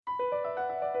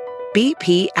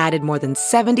BP added more than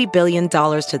 $70 billion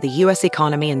to the U.S.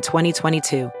 economy in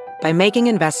 2022 by making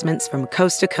investments from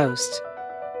coast to coast.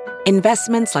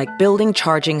 Investments like building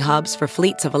charging hubs for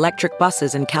fleets of electric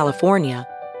buses in California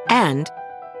and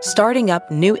starting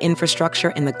up new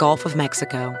infrastructure in the Gulf of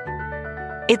Mexico.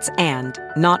 It's and,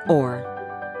 not or.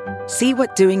 See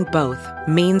what doing both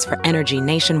means for energy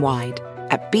nationwide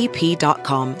at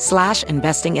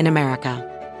bp.com/investing in America.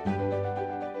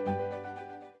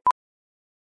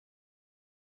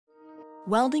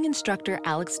 Welding instructor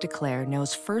Alex DeClaire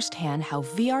knows firsthand how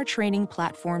VR training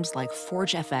platforms like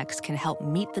ForgeFX can help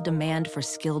meet the demand for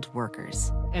skilled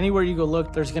workers. Anywhere you go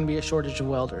look, there's going to be a shortage of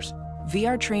welders.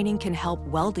 VR training can help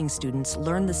welding students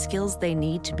learn the skills they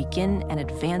need to begin and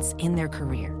advance in their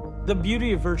career. The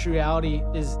beauty of virtual reality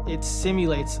is it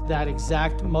simulates that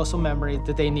exact muscle memory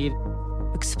that they need.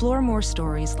 Explore more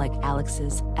stories like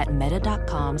Alex's at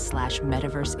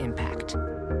meta.com/metaverseimpact.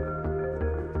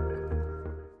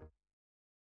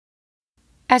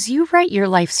 As you write your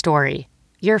life story,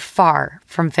 you're far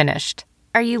from finished.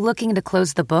 Are you looking to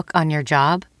close the book on your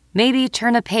job? Maybe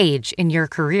turn a page in your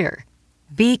career?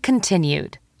 Be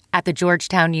continued at the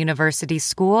Georgetown University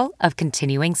School of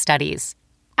Continuing Studies.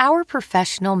 Our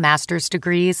professional master's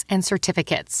degrees and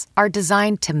certificates are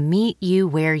designed to meet you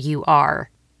where you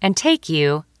are and take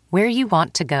you where you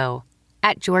want to go.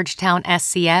 At Georgetown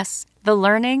SCS, the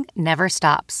learning never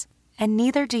stops, and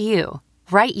neither do you.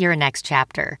 Write your next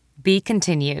chapter. Be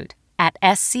continued at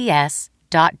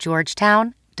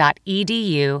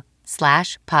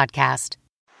scs.georgetown.edu/podcast.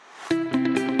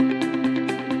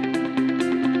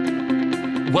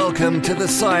 Welcome to the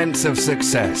Science of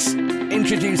Success.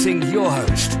 Introducing your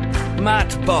host, Matt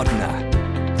Bodnar.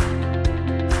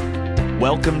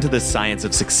 Welcome to the Science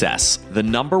of Success, the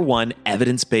 #1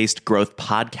 evidence-based growth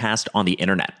podcast on the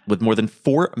internet, with more than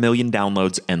 4 million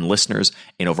downloads and listeners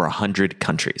in over 100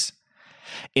 countries.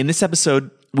 In this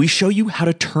episode, we show you how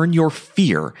to turn your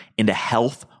fear into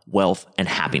health, wealth, and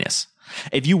happiness.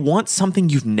 If you want something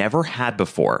you've never had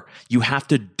before, you have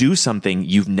to do something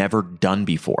you've never done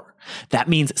before. That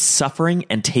means suffering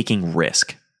and taking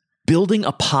risk. Building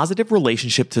a positive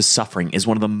relationship to suffering is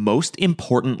one of the most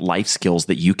important life skills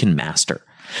that you can master.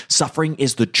 Suffering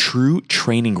is the true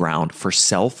training ground for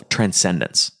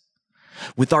self-transcendence.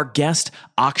 With our guest,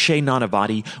 Akshay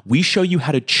Nanavati, we show you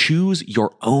how to choose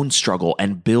your own struggle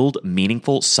and build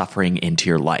meaningful suffering into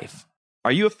your life.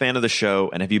 Are you a fan of the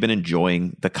show, and have you been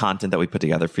enjoying the content that we put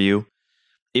together for you?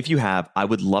 If you have, I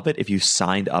would love it if you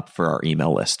signed up for our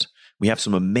email list. We have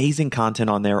some amazing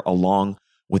content on there, along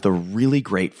with a really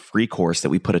great free course that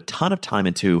we put a ton of time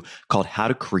into called How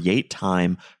to Create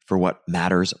Time for What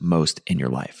Matters Most in Your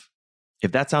Life.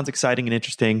 If that sounds exciting and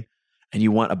interesting, and you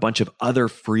want a bunch of other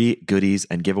free goodies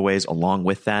and giveaways along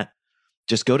with that,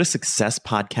 just go to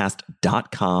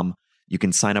successpodcast.com. You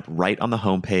can sign up right on the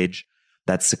homepage.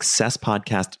 That's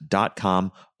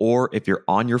successpodcast.com. Or if you're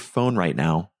on your phone right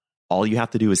now, all you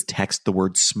have to do is text the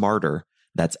word SMARTER,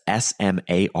 that's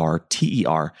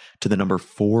SMARTER, to the number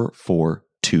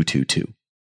 44222.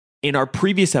 In our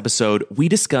previous episode, we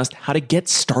discussed how to get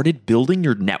started building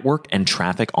your network and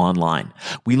traffic online.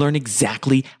 We learned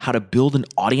exactly how to build an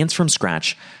audience from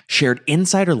scratch, shared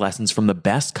insider lessons from the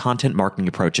best content marketing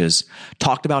approaches,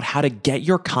 talked about how to get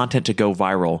your content to go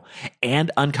viral,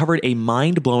 and uncovered a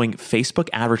mind-blowing Facebook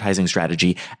advertising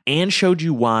strategy, and showed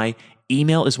you why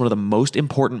email is one of the most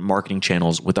important marketing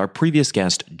channels with our previous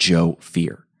guest, Jung V.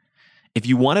 If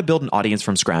you want to build an audience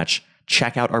from scratch,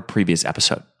 check out our previous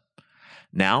episode.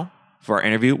 Now, for our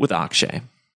interview with Akshay.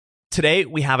 Today,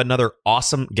 we have another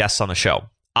awesome guest on the show,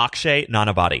 Akshay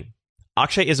Nanavati.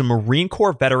 Akshay is a Marine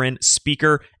Corps veteran,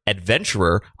 speaker,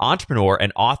 adventurer, entrepreneur,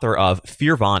 and author of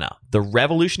Fearvana, the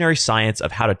revolutionary science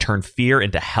of how to turn fear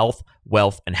into health,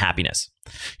 wealth, and happiness.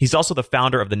 He's also the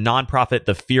founder of the nonprofit,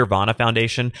 the Fearvana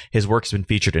Foundation. His work has been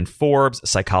featured in Forbes,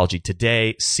 Psychology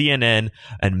Today, CNN,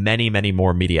 and many, many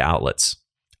more media outlets.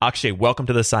 Akshay, welcome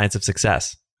to the Science of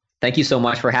Success. Thank you so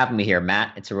much for having me here,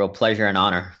 Matt. It's a real pleasure and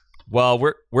honor. Well,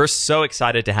 we're so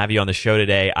excited to have you on the show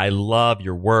today. I love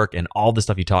your work and all the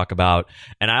stuff you talk about.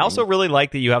 And I also really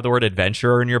like that you have the word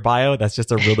adventurer in your bio. That's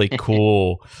just a really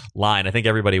cool line. I think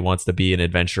everybody wants to be an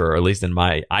adventurer, or at least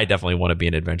I definitely want to be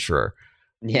an adventurer.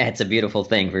 Yeah, it's a beautiful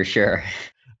thing for sure.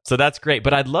 So that's great.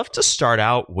 But I'd love to start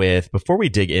out with, before we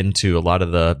dig into a lot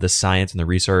of the science and the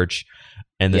research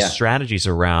and the strategies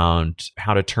around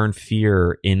how to turn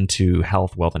fear into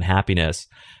health, wealth, and happiness,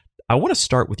 I want to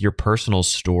start with your personal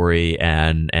story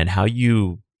and how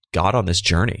you got on this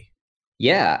journey.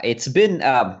 Yeah, it's been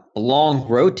a long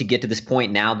road to get to this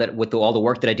point now that with all the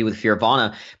work that I do with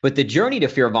Fearvana. But the journey to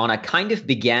Fearvana kind of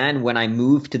began when I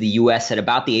moved to the US at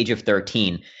about the age of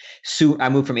 13. I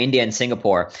moved from India and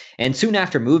Singapore. And soon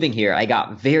after moving here, I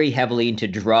got very heavily into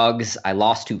drugs. I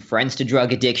lost 2 friends to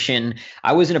drug addiction.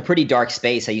 I was in a pretty dark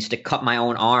space. I used to cut my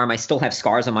own arm. I still have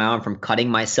scars on my arm from cutting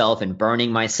myself and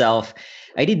burning myself.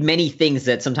 I did many things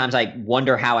that sometimes I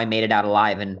wonder how I made it out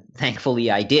alive, and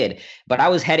thankfully I did. But I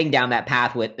was heading down that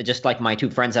path with just like my 2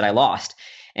 friends that I lost.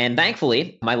 And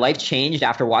thankfully, my life changed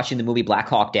after watching the movie Black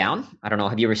Hawk Down. I don't know,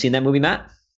 have you ever seen that movie, Matt?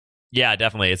 Yeah,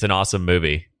 definitely. It's an awesome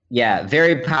movie. Yeah,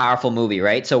 very powerful movie,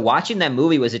 right? So watching that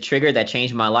movie was a trigger that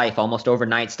changed my life. Almost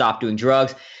overnight, stopped doing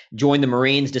drugs, joined the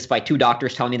Marines despite 2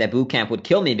 doctors telling me that boot camp would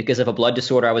kill me because of a blood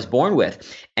disorder I was born with.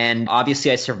 And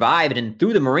obviously I survived. And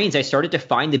through the Marines, I started to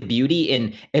find the beauty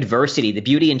in adversity, the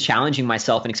beauty in challenging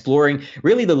myself and exploring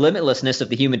really the limitlessness of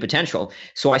the human potential.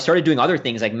 So I started doing other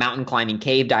things like mountain climbing,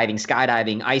 cave diving,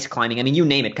 skydiving, ice climbing. I mean, you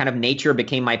name it. Kind of nature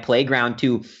became my playground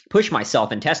to push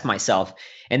myself and test myself.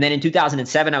 And then in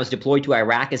 2007, I was deployed to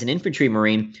Iraq as an infantry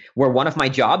Marine, where one of my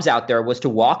jobs out there was to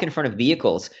walk in front of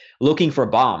vehicles looking for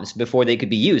bombs before they could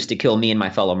be used to kill me and my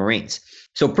fellow Marines.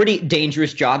 So pretty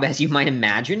dangerous job, as you might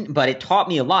imagine, but it taught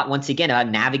me a lot, once again, about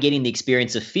navigating the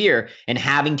experience of fear and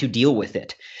having to deal with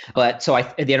it. But so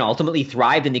I ultimately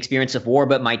thrived in the experience of war,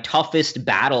 but my toughest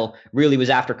battle really was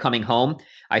after coming home.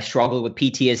 I struggled with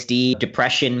PTSD,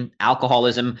 depression,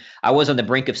 alcoholism. I was on the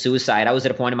brink of suicide. I was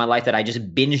at a point in my life that I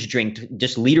just binge drank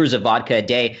just liters of vodka a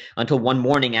day until one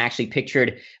morning I actually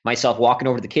pictured myself walking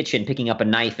over to the kitchen, picking up a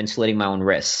knife and slitting my own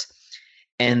wrists.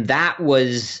 And that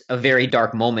was a very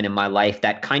dark moment in my life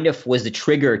that kind of was the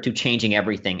trigger to changing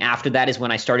everything. After that is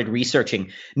when I started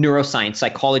researching neuroscience,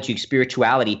 psychology,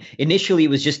 spirituality. Initially,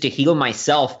 it was just to heal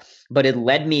myself, but it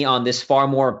led me on this far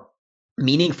more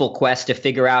meaningful quest to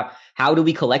figure out how do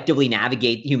we collectively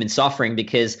navigate human suffering?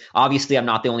 Because obviously I'm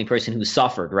not the only person who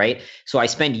suffered, right? So I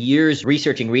spent years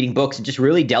researching, reading books, and just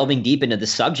really delving deep into the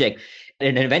subject.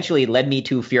 And eventually it led me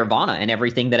to Fearvana and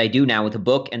everything that I do now with the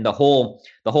book and the whole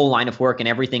line of work and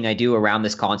everything I do around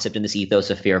this concept and this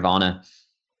ethos of Fearvana.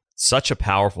 Such a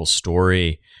powerful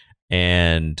story.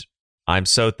 And I'm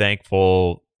so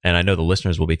thankful, and I know the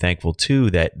listeners will be thankful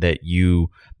too, that you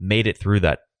made it through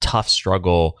that tough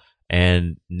struggle.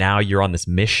 And now you're on this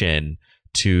mission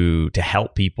to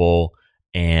help people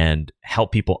and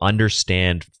help people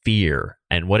understand fear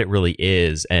and what it really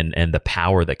is and the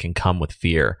power that can come with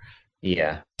fear.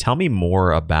 Yeah. Tell me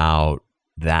more about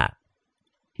that.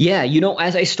 Yeah,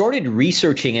 as I started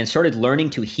researching and started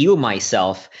learning to heal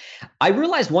myself, I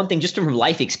realized one thing just from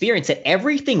life experience, that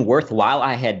everything worthwhile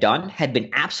I had done had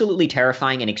been absolutely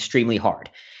terrifying and extremely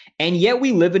hard. And yet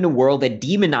we live in a world that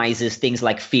demonizes things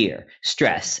like fear,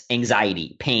 stress,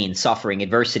 anxiety, pain, suffering,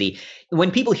 adversity. When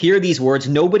people hear these words,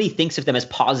 nobody thinks of them as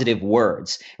positive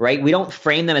words, right? We don't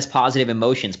frame them as positive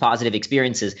emotions, positive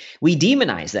experiences. We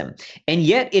demonize them. And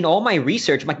yet in all my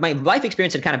research, my life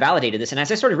experience had kind of validated this. And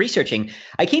as I started researching,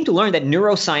 I came to learn that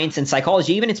neuroscience and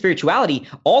psychology, even in spirituality,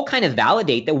 all kind of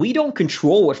validate that we don't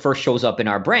control what first shows up in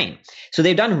our brain. So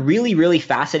they've done really, really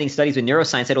fascinating studies with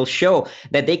neuroscience that'll show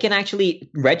that they can actually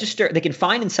they can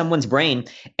find in someone's brain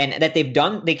and that they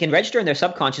can register in their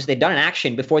subconscious, they've done an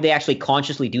action before they actually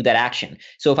consciously do that action.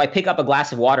 So if I pick up a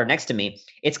glass of water next to me,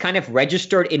 it's kind of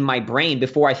registered in my brain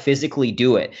before I physically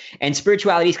do it. And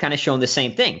spirituality is kind of shown the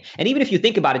same thing. And even if you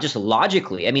think about it just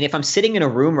logically, I mean, if I'm sitting in a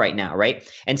room right now, right,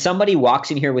 and somebody walks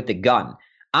in here with a gun,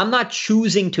 I'm not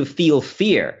choosing to feel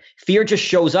fear. Fear just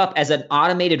shows up as an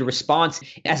automated response,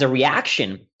 as a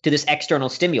reaction to this external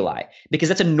stimuli, because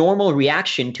that's a normal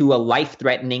reaction to a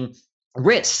life-threatening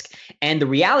risk. And the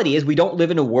reality is we don't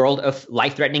live in a world of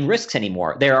life-threatening risks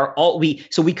anymore.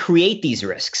 So we create these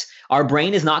risks. Our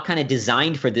brain is not kind of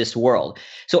designed for this world.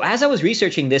 So as I was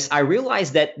researching this, I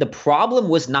realized that the problem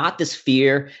was not this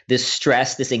fear, this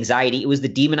stress, this anxiety. It was the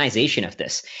demonization of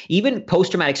this. Even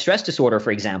post-traumatic stress disorder,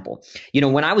 for example.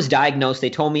 When I was diagnosed,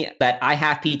 they told me that I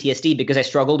have PTSD because I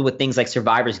struggled with things like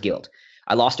survivor's guilt.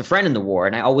 I lost a friend in the war,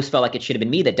 and I always felt like it should have been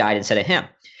me that died instead of him.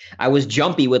 I was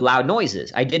jumpy with loud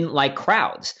noises. I didn't like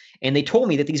crowds. And they told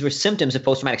me that these were symptoms of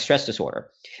post-traumatic stress disorder.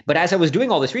 But as I was doing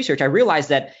all this research, I realized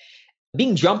that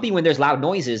being jumpy when there's loud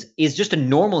noises is just a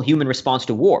normal human response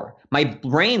to war. My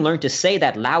brain learned to say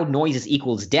that loud noises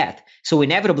equals death. So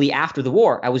inevitably after the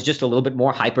war, I was just a little bit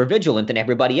more hypervigilant than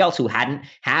everybody else who hadn't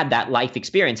had that life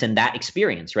experience and that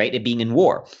experience, right, of being in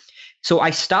war. So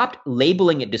I stopped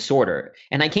labeling it disorder,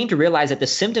 and I came to realize that the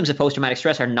symptoms of post-traumatic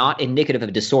stress are not indicative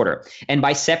of disorder. And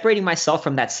by separating myself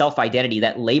from that self-identity,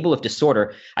 that label of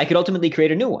disorder, I could ultimately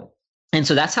create a new one. And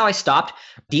so that's how I stopped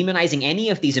demonizing any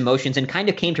of these emotions and kind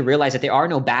of came to realize that there are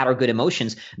no bad or good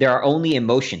emotions. There are only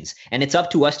emotions. And it's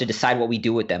up to us to decide what we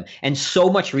do with them. And so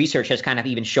much research has kind of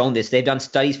even shown this. They've done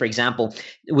studies, for example,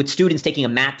 with students taking a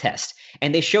math test.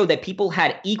 And they showed that people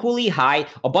had equally high,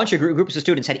 a bunch of groups of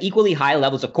students had equally high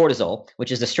levels of cortisol,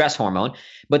 which is the stress hormone.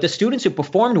 But the students who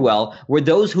performed well were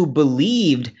those who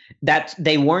believed that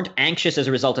they weren't anxious as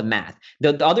a result of math.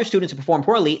 The other students who performed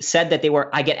poorly said that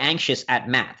I get anxious at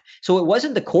math. So it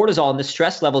wasn't the cortisol and the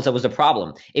stress levels that was the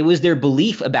problem. It was their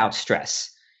belief about stress.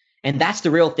 And that's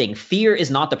the real thing. Fear is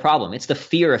not the problem. It's the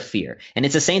fear of fear. And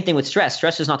it's the same thing with stress.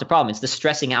 Stress is not the problem. It's the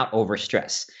stressing out over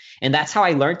stress. And that's how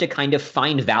I learned to kind of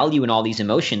find value in all these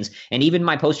emotions and even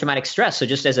my post-traumatic stress. So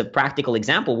just as a practical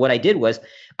example, what I did was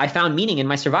I found meaning in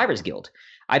my survivor's guilt.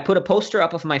 I put a poster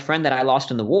up of my friend that I lost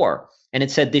in the war, and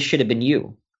it said, "This should have been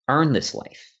you. Earn this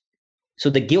life." So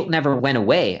the guilt never went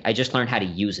away. I just learned how to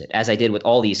use it, as I did with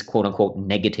all these quote unquote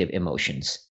negative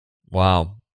emotions.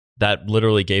 Wow. That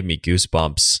literally gave me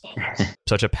goosebumps.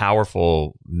 Such a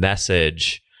powerful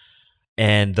message.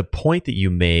 And the point that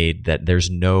you made that there's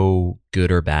no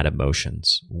good or bad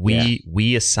emotions.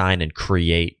 We assign and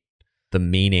create the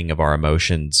meaning of our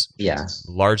emotions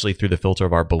largely through the filter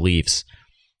of our beliefs.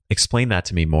 Explain that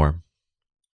to me more.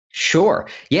 Sure.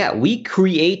 Yeah, we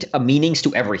create meanings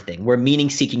to everything. We're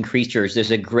meaning-seeking creatures. There's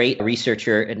a great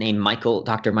researcher named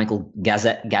Dr. Michael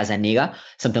Gazzaniga,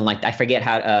 something like that. I forget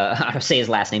how to say his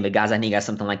last name, but Gazzaniga,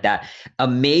 something like that.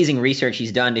 Amazing research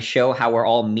he's done to show how we're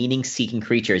all meaning-seeking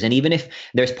creatures. And even if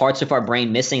there's parts of our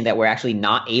brain missing that we're actually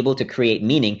not able to create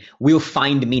meaning, we'll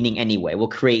find meaning anyway. We'll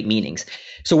create meanings.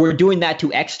 So we're doing that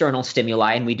to external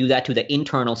stimuli, and we do that to the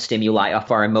internal stimuli of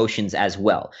our emotions as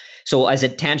well. So as a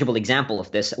tangible example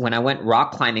of this, when I went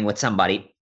rock climbing with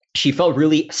somebody, she felt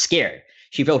really scared.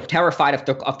 She felt terrified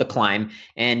of the climb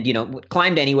and,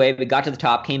 climbed anyway. We got to the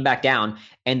top, came back down.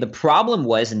 And the problem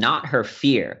was not her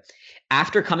fear.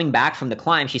 After coming back from the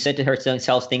climb, she said to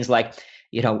herself things like,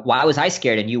 why was I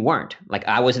scared and you weren't? Like,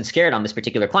 I wasn't scared on this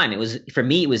particular climb. For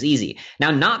me, it was easy. Now,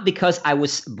 not because I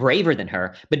was braver than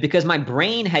her, but because my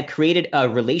brain had created a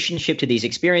relationship to these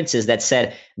experiences that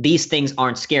said, these things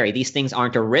aren't scary. These things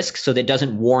aren't a risk. So that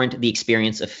doesn't warrant the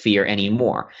experience of fear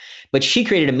anymore. But she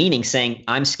created a meaning saying,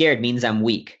 I'm scared means I'm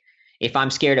weak. If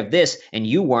I'm scared of this and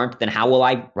you weren't, then how will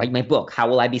I write my book? How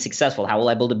will I be successful? How will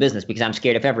I build a business? Because I'm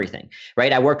scared of everything,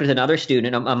 right? I worked with another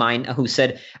student of mine who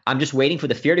said, I'm just waiting for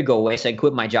the fear to go away so I can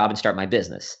quit my job and start my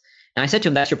business. And I said to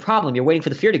him, that's your problem. You're waiting for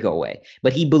the fear to go away.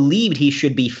 But he believed he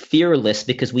should be fearless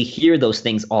because we hear those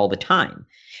things all the time.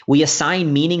 We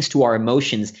assign meanings to our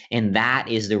emotions, and that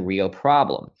is the real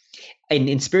problem.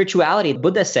 In spirituality,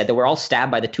 Buddha said that we're all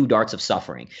stabbed by the two darts of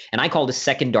suffering. And I call this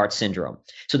second dart syndrome.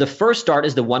 So the first dart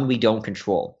is the one we don't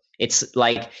control. It's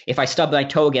like if I stub my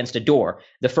toe against a door,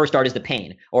 the first dart is the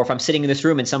pain. Or if I'm sitting in this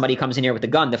room and somebody comes in here with a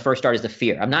gun, the first dart is the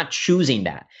fear. I'm not choosing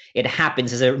that. It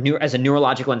happens as a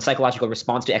neurological and psychological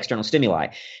response to external stimuli.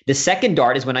 The second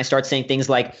dart is when I start saying things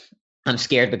like, I'm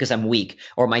scared because I'm weak,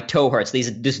 or my toe hurts.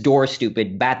 This door is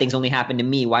stupid. Bad things only happen to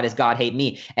me. Why does God hate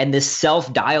me? And this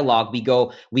self-dialogue we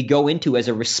go into as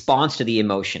a response to the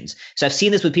emotions. So I've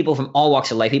seen this with people from all walks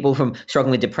of life, people from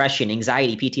struggling with depression,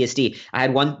 anxiety, PTSD. I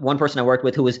had one person I worked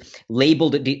with who was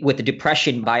labeled with the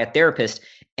depression by a therapist.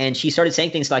 And she started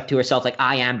saying things like to herself, like,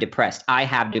 I am depressed. I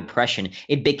have depression.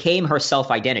 It became her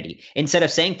self-identity. Instead of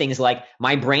saying things like,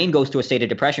 my brain goes through a state of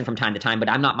depression from time to time, but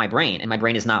I'm not my brain and my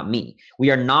brain is not me.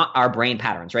 We are not our brain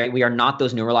patterns, right? We are not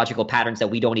those neurological patterns that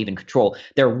we don't even control.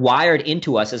 They're wired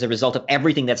into us as a result of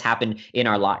everything that's happened in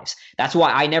our lives. That's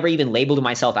why I never even labeled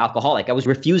myself alcoholic. I was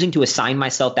refusing to assign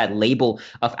myself that label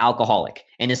of alcoholic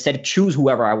and instead choose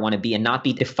whoever I want to be and not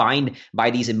be defined by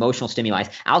these emotional stimuli.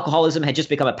 Alcoholism had just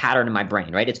become a pattern in my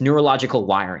brain, right? It's neurological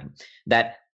wiring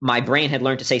that my brain had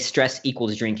learned to say stress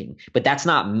equals drinking, but that's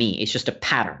not me. It's just a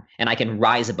pattern, and I can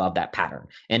rise above that pattern.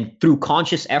 And through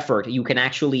conscious effort, you can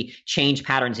actually change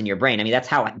patterns in your brain. I mean, that's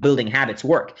how building habits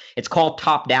work. It's called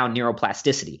top-down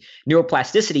neuroplasticity.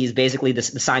 Neuroplasticity is basically the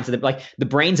science of the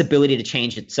brain's ability to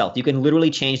change itself. You can literally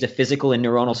change the physical and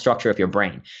neuronal structure of your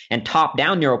brain. And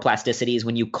top-down neuroplasticity is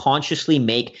when you consciously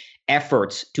make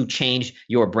efforts to change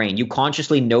your brain. You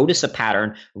consciously notice a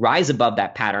pattern, rise above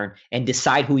that pattern, and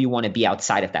decide who you want to be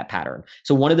outside of that pattern.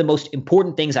 So one of the most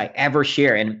important things I ever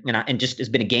share, and just has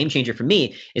been a game changer for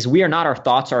me, is we are not our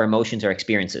thoughts, our emotions, our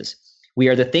experiences. We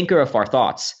are the thinker of our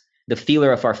thoughts, the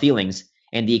feeler of our feelings,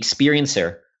 and the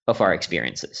experiencer of our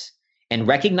experiences. And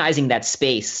recognizing that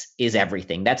space is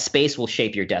everything. That space will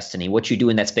shape your destiny, what you do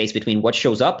in that space between what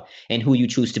shows up and who you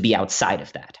choose to be outside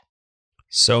of that.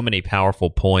 So many powerful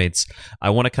points. I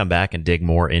want to come back and dig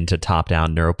more into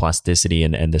top-down neuroplasticity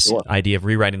and this idea of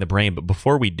rewriting the brain. But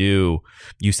before we do,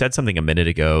 you said something a minute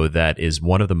ago that is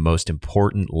one of the most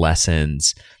important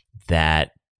lessons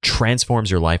that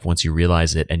transforms your life once you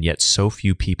realize it, and yet so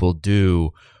few people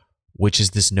do, which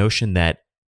is this notion that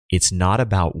it's not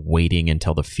about waiting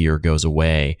until the fear goes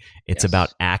away. It's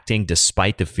about acting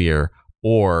despite the fear,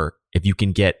 or if you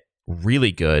can get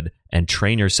really good and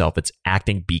train yourself, it's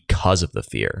acting because of the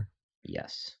fear.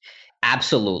 Yes,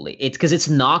 absolutely. It's because it's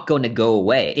not going to go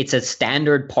away. It's a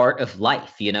standard part of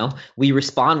life. We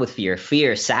respond with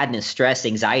fear, sadness, stress,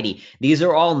 anxiety. These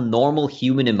are all normal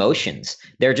human emotions.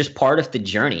 They're just part of the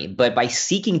journey. But by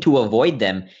seeking to avoid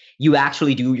them, you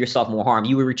actually do yourself more harm.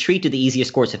 You will retreat to the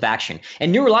easiest course of action.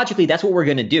 And neurologically, that's what we're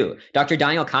going to do. Dr.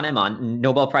 Daniel Kahneman,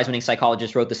 Nobel Prize-winning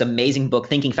psychologist, wrote this amazing book,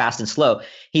 Thinking Fast and Slow.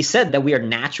 He said that we are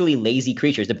naturally lazy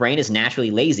creatures. The brain is naturally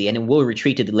lazy, and it will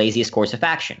retreat to the laziest course of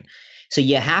action. So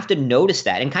you have to notice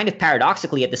that. And kind of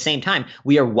paradoxically, at the same time,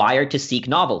 we are wired to seek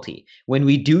novelty. When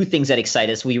we do things that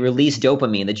excite us, we release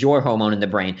dopamine, the joy hormone in the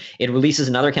brain. It releases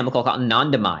another chemical called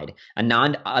anandamide.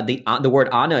 The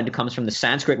word anand comes from the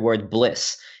Sanskrit word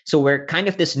bliss. So we're kind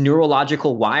of this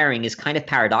neurological wiring is kind of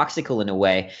paradoxical in a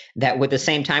way that with the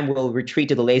same time we'll retreat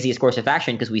to the laziest course of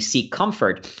action because we seek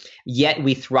comfort, yet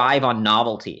we thrive on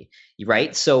novelty,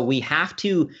 right? So we have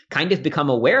to kind of become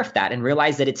aware of that and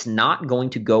realize that it's not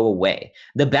going to go away.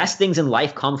 The best things in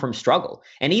life come from struggle.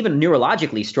 And even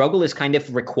neurologically, struggle is kind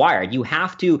of required. You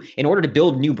have to, in order to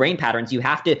build new brain patterns, you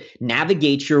have to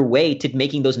navigate your way to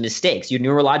making those mistakes.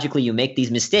 Neurologically, you make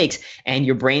these mistakes and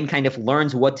your brain kind of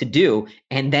learns what to do,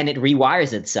 and then it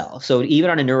rewires itself. So even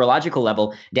on a neurological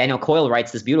level, Daniel Coyle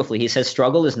writes this beautifully. He says,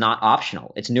 struggle is not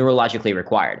optional. It's neurologically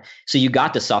required. So you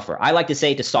got to suffer. I like to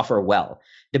say to suffer well.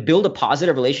 To build a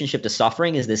positive relationship to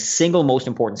suffering is the single most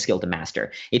important skill to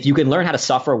master. If you can learn how to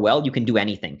suffer well, you can do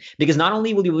anything. Because not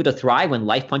only will you be able to thrive when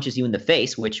life punches you in the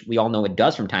face, which we all know it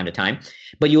does from time to time,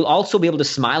 but you'll also be able to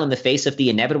smile in the face of the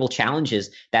inevitable challenges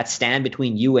that stand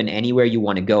between you and anywhere you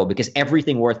want to go, because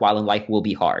everything worthwhile in life will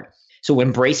be hard. So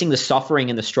embracing the suffering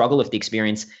and the struggle of the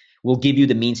experience will give you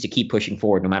the means to keep pushing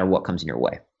forward no matter what comes in your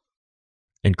way.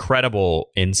 Incredible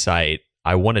insight.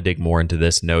 I want to dig more into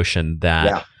this notion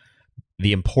that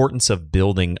the importance of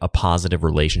building a positive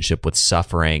relationship with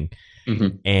suffering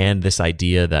and this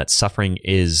idea that suffering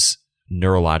is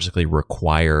neurologically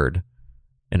required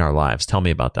in our lives. Tell me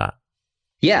about that.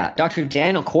 Yeah, Dr.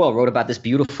 Daniel Coyle wrote about this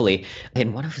beautifully.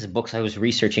 In one of his books, I was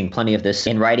researching plenty of this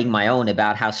and writing my own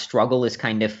about how struggle is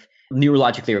kind of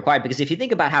neurologically required. Because if you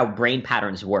think about how brain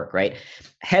patterns work, right?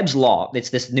 Hebbs Law, it's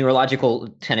this neurological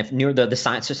kind of the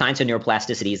science of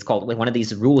neuroplasticity is called, one of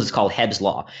these rules is called Hebbs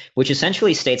Law, which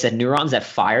essentially states that neurons that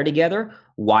fire together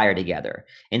wire together.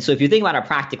 And so if you think about a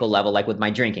practical level, like with my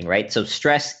drinking, right? So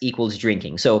stress equals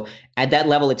drinking. So at that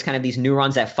level, it's kind of these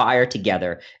neurons that fire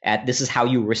together. This is how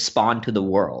you respond to the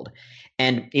world.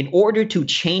 And in order to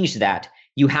change that,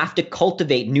 you have to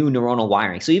cultivate new neuronal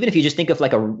wiring. So even if you just think of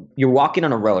like you're walking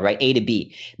on a road, right? A to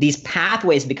B, these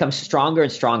pathways become stronger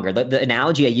and stronger. The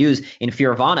analogy I use in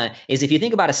Fearvana is if you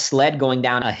think about a sled going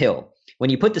down a hill, when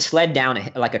you put the sled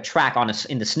down like a track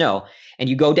in the snow, and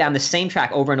you go down the same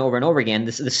track over and over and over again,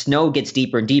 the snow gets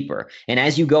deeper and deeper. And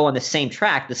as you go on the same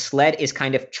track, the sled is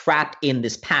kind of trapped in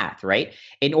this path, right?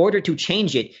 In order to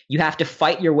change it, you have to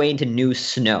fight your way into new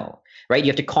snow. Right? You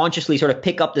have to consciously sort of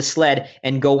pick up the sled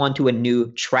and go onto a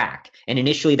new track. And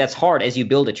initially that's hard as you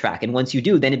build a track. And once you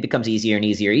do, then it becomes easier and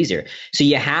easier. So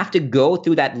you have to go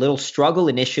through that little struggle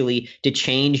initially to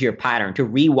change your pattern, to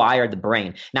rewire the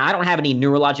brain. Now, I don't have any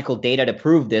neurological data to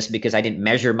prove this because I didn't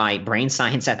measure my brain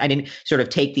science. I didn't sort of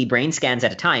take the brain scans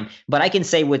at a time, but I can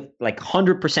say with like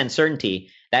 100% certainty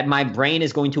that my brain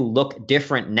is going to look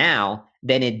different now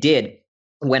than it did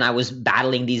when I was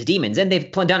battling these demons. And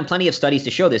they've done plenty of studies to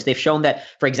show this. They've shown that,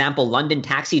 for example, London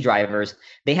taxi drivers,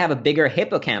 they have a bigger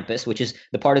hippocampus, which is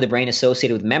the part of the brain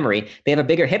associated with memory. They have a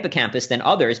bigger hippocampus than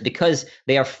others because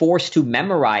they are forced to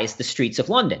memorize the streets of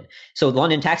London. So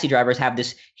London taxi drivers have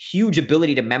this huge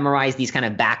ability to memorize these kind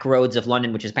of back roads of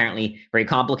London, which is apparently very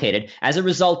complicated. As a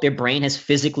result, their brain has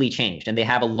physically changed and they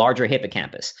have a larger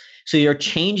hippocampus. So you're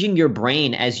changing your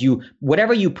brain as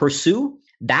whatever you pursue,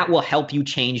 that will help you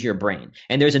change your brain.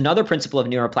 And there's another principle of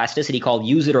neuroplasticity called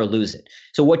use it or lose it.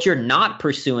 So what you're not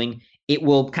pursuing, it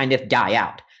will kind of die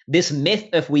out. This myth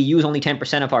of we use only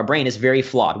 10% of our brain is very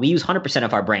flawed. We use 100%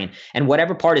 of our brain, and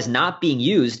whatever part is not being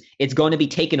used, it's going to be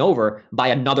taken over by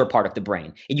another part of the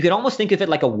brain. And you can almost think of it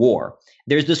like a war.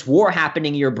 There's this war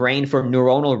happening in your brain for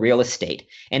neuronal real estate.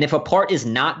 And if a part is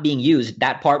not being used,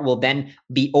 that part will then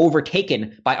be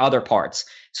overtaken by other parts.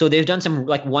 So they've done some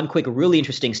like one quick, really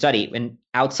interesting study. And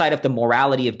outside of the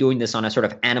morality of doing this on a sort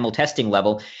of animal testing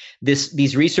level,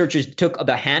 these researchers took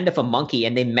the hand of a monkey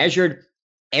and they measured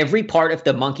every part of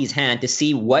the monkey's hand to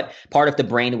see what part of the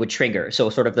brain would trigger. So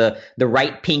sort of the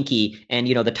right pinky and,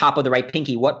 the top of the right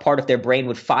pinky, what part of their brain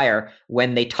would fire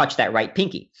when they touch that right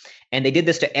pinky. And they did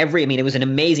this to it was an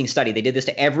amazing study. They did this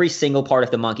to every single part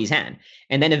of the monkey's hand.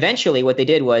 And then eventually what they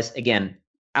did was, again,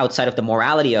 outside of the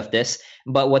morality of this,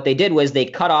 but what they did was they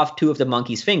cut off 2 of the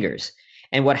monkey's fingers.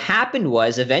 And what happened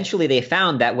was eventually they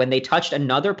found that when they touched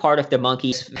another part of the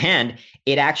monkey's hand,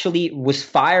 it actually was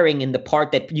firing in the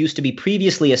part that used to be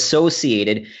previously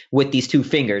associated with these 2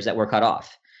 fingers that were cut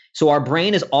off. So our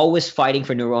brain is always fighting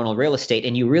for neuronal real estate,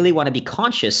 and you really want to be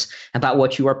conscious about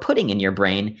what you are putting in your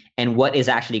brain and what is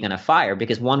actually going to fire,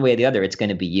 because one way or the other, it's going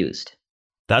to be used.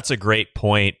 That's a great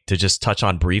point to just touch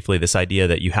on briefly, this idea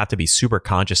that you have to be super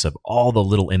conscious of all the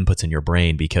little inputs in your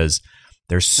brain because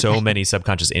there's so many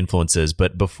subconscious influences.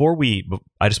 But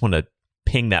I just want to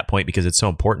ping that point because it's so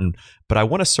important, but I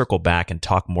want to circle back and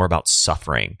talk more about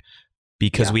suffering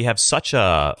because we have such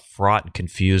a fraught and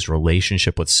confused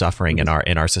relationship with suffering in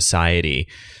our society.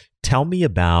 Tell me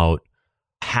about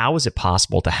how is it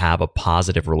possible to have a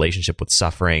positive relationship with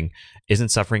suffering? Isn't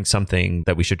suffering something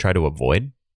that we should try to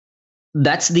avoid?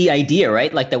 That's the idea,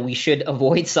 right? Like that we should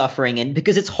avoid suffering, and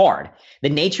because it's hard. The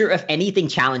nature of anything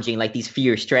challenging, like these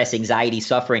fear, stress, anxiety,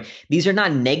 suffering, these are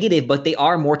not negative, but they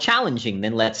are more challenging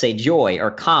than, let's say, joy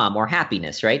or calm or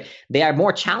happiness, right? They are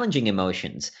more challenging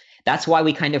emotions. That's why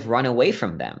we kind of run away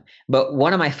from them. But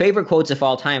one of my favorite quotes of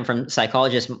all time from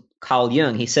psychologist Carl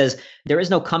Jung, he says, "There is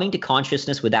no coming to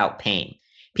consciousness without pain.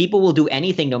 People will do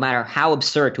anything, no matter how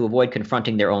absurd, to avoid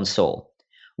confronting their own soul.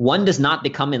 One does not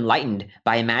become enlightened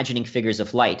by imagining figures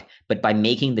of light, but by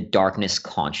making the darkness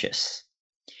conscious."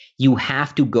 You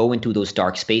have to go into those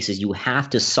dark spaces. You have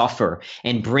to suffer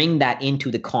and bring that into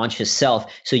the conscious self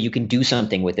so you can do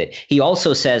something with it. He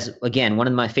also says, again, one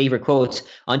of my favorite quotes,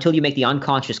 "Until you make the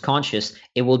unconscious conscious,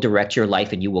 it will direct your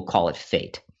life and you will call it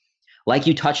fate." Like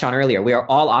you touched on earlier, we are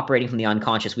all operating from the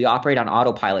unconscious. We operate on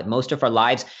autopilot. Most of our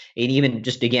lives, and even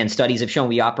just, again, studies have shown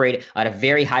we operate at a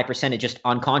very high percentage just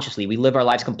unconsciously. We live our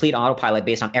lives complete on autopilot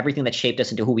based on everything that shaped us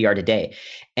into who we are today.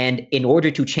 And in order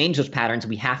to change those patterns,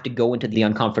 we have to go into the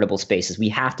uncomfortable spaces. We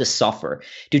have to suffer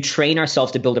to train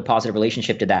ourselves to build a positive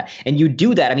relationship to that. And you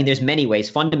do that. There's many ways.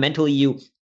 Fundamentally,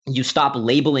 you stop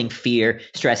labeling fear,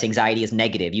 stress, anxiety as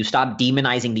negative. You stop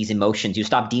demonizing these emotions. You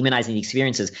stop demonizing the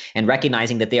experiences and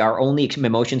recognizing that they are only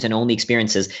emotions and only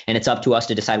experiences, and it's up to us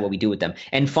to decide what we do with them.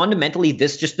 And fundamentally,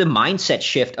 just the mindset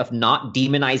shift of not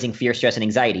demonizing fear, stress, and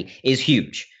anxiety is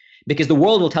huge. Because the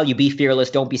world will tell you, be fearless,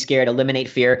 don't be scared, eliminate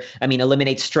fear.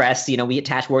 Eliminate stress. We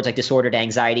attach words like disorder to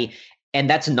anxiety. And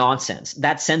that's nonsense.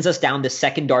 That sends us down the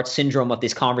second dart syndrome of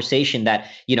this conversation that,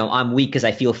 I'm weak because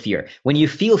I feel fear. When you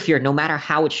feel fear, no matter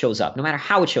how it shows up.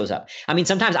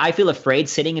 Sometimes I feel afraid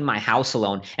sitting in my house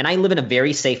alone, and I live in a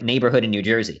very safe neighborhood in New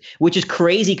Jersey, which is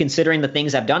crazy considering the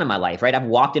things I've done in my life, right? I've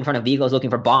walked in front of vehicles looking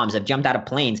for bombs. I've jumped out of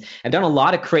planes. I've done a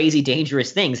lot of crazy,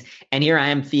 dangerous things. And here I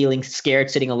am feeling scared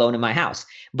sitting alone in my house.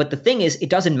 But the thing is, it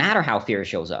doesn't matter how fear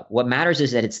shows up. What matters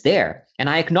is that it's there. And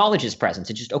I acknowledge its presence.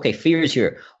 It's just, okay, fear is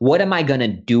here. What am I going to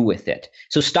do with it?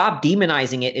 So stop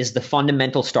demonizing it is the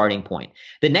fundamental starting point.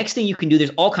 The next thing you can do,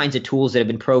 there's all kinds of tools that have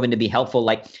been proven to be helpful,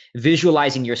 like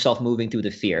visualizing yourself moving through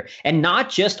the fear. And not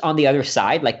just on the other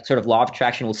side, like sort of law of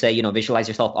attraction will say, visualize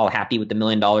yourself all happy with $1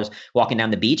 million walking down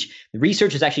the beach. The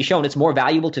research has actually shown it's more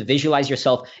valuable to visualize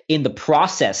yourself in the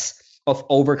process of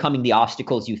overcoming the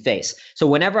obstacles you face. So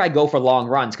whenever I go for long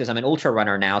runs, because I'm an ultra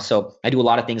runner now, so I do a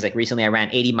lot of things. Like recently I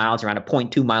ran 80 miles around a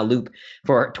 0.2 mile loop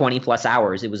for 20 plus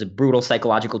hours. It was a brutal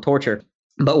psychological torture.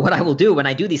 But what I will do when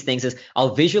I do these things is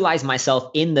I'll visualize myself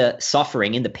in the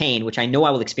suffering, in the pain, which I know I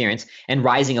will experience, and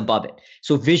rising above it.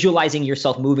 So visualizing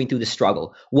yourself moving through the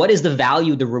struggle. What is the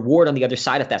value, the reward on the other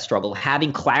side of that struggle?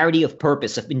 Having clarity of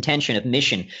purpose, of intention, of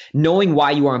mission, knowing why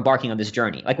you are embarking on this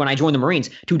journey. Like when I joined the Marines,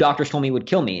 2 doctors told me it would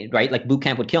kill me, right? Like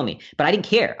Bootcamp would kill me. But I didn't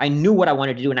care. I knew what I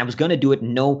wanted to do, and I was going to do it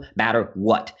no matter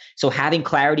what. So having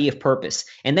clarity of purpose.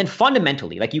 And then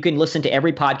fundamentally, like you can listen to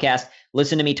every podcast,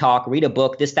 listen to me talk, read a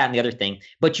book, this, that, and the other thing,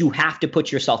 but you have to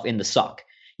put yourself in the suck.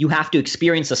 You have to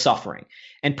experience the suffering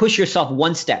and push yourself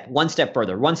one step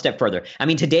further, one step further. I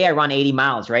mean, today I run 80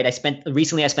 miles, right?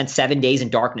 Recently I spent 7 days in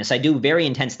darkness. I do very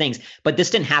intense things, but this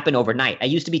didn't happen overnight. I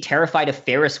used to be terrified of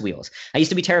Ferris wheels. I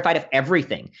used to be terrified of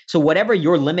everything. So whatever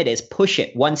your limit is, push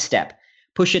it one step.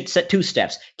 Push it, set 2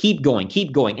 steps, keep going.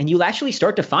 And you'll actually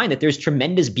start to find that there's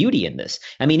tremendous beauty in this.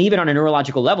 I mean, even on a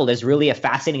neurological level, there's really a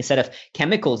fascinating set of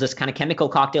chemicals, this kind of chemical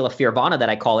cocktail of Fearvana that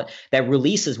I call it, that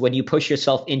releases when you push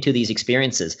yourself into these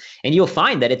experiences. And you'll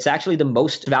find that it's actually the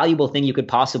most valuable thing you could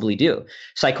possibly do.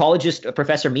 Psychologist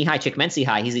Professor Mihai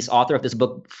Csikszentmihalyi, he's the author of this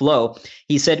book, Flow.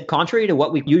 He said, contrary to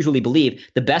what we usually believe,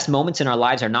 the best moments in our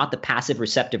lives are not the passive,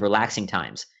 receptive, relaxing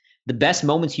times. The best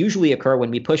moments usually occur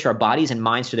when we push our bodies and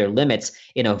minds to their limits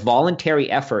in a voluntary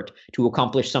effort to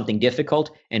accomplish something difficult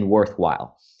and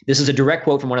worthwhile. This is a direct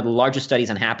quote from one of the largest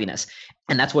studies on happiness.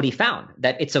 And that's what he found,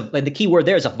 that the key word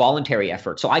there is a voluntary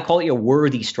effort. So I call it a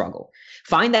worthy struggle.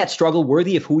 Find that struggle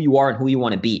worthy of who you are and who you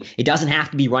want to be. It doesn't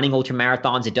have to be running ultra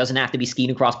marathons. It doesn't have to be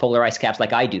skiing across polar ice caps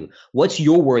like I do. What's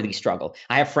your worthy struggle?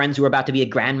 I have friends who are about to be a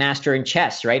grandmaster in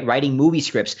chess, right? Writing movie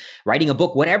scripts, writing a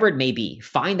book, whatever it may be.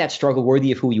 Find that struggle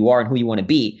worthy of who you are and who you want to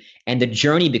be. And the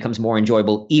journey becomes more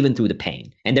enjoyable even through the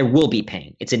pain. And there will be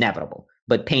pain. It's inevitable.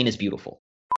 But pain is beautiful.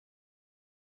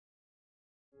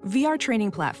 VR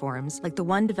training platforms, like the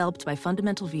one developed by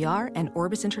Fundamental VR and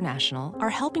Orbis International,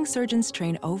 are helping surgeons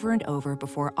train over and over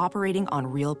before operating on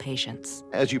real patients.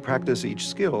 As you practice each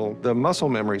skill, the muscle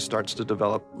memory starts to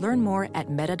develop. Learn more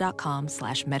at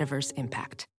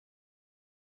meta.com/metaverseimpact.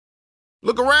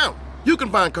 Look around. You can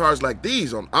find cars like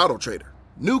these on AutoTrader.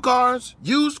 New cars,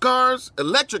 used cars,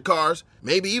 electric cars,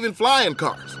 maybe even flying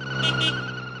cars.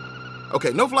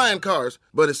 Okay, no flying cars,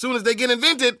 but as soon as they get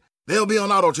invented, they'll be on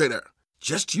AutoTrader.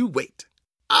 Just you wait.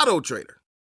 AutoTrader.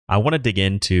 I want to dig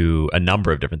into a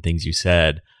number of different things you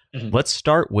said. Mm-hmm. Let's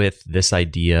start with this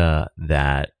idea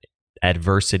that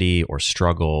adversity or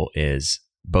struggle is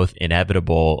both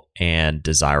inevitable and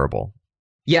desirable.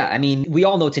 Yeah, I mean, we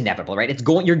all know it's inevitable, right?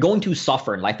 You're going to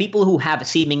suffer in life. People who have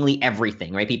seemingly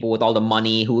everything, right? People with all the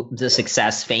money, the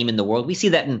success, fame in the world. We see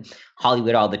that in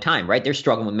Hollywood all the time, right? They're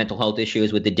struggling with mental health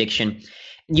issues, with addiction.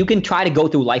 You can try to go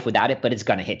through life without it, but it's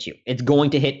going to hit you. It's going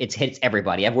to hits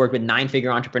everybody. I've worked with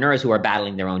 9-figure entrepreneurs who are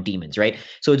battling their own demons, right?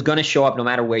 So it's going to show up no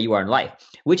matter where you are in life,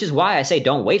 which is why I say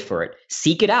don't wait for it.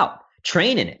 Seek it out.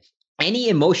 Train in it. Any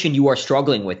emotion you are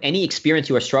struggling with, any experience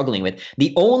you are struggling with,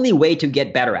 the only way to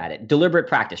get better at it, deliberate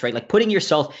practice, right? Like putting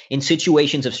yourself in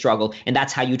situations of struggle, and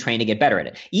that's how you train to get better at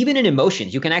it. Even in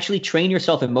emotions, you can actually train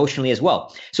yourself emotionally as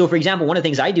well. So for example, one of the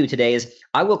things I do today is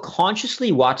I will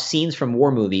consciously watch scenes from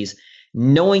war movies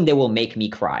knowing they will make me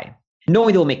cry, and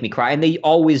they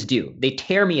always do. They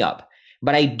tear me up.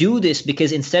 But I do this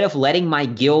because instead of letting my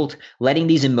guilt, letting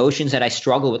these emotions that I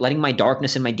struggle with, letting my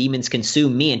darkness and my demons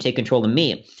consume me and take control of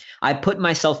me, I put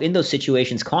myself in those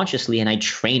situations consciously and I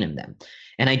train in them.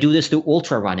 And I do this through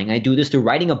ultra running. I do this through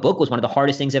writing a book was one of the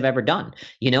hardest things I've ever done.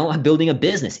 I'm building a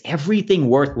business. Everything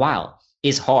worthwhile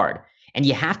is hard. And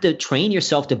you have to train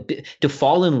yourself to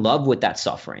fall in love with that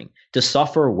suffering, to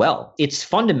suffer well. It's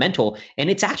fundamental. And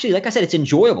it's actually, like I said, it's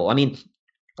enjoyable. I mean,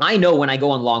 I know when I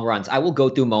go on long runs, I will go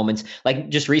through moments like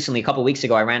just recently, a couple of weeks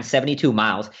ago, I ran 72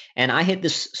 miles and I hit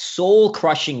this soul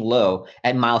crushing low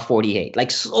at mile 48,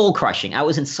 like soul crushing. I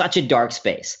was in such a dark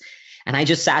space. And I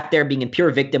just sat there being in pure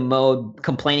victim mode,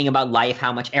 complaining about life,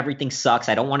 how much everything sucks.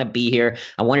 I don't want to be here.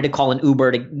 I wanted to call an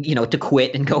Uber to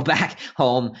quit and go back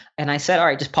home. And I said, all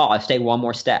right, just pause, take one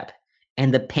more step.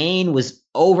 And the pain was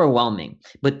overwhelming.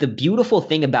 But the beautiful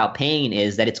thing about pain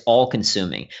is that it's all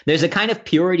consuming. There's a kind of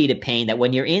purity to pain that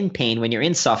when you're in pain, when you're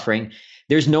in suffering,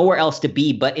 there's nowhere else to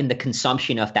be but in the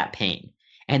consumption of that pain.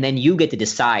 And then you get to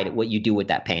decide what you do with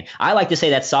that pain. I like to say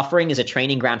that suffering is a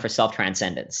training ground for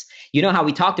self-transcendence. You know how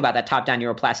we talked about that top-down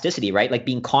neuroplasticity, right? Like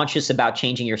being conscious about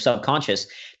changing your subconscious.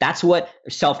 That's what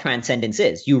self-transcendence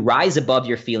is. You rise above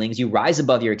your feelings, you rise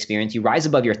above your experience, you rise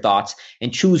above your thoughts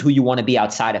and choose who you want to be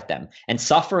outside of them. And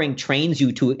suffering trains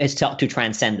you to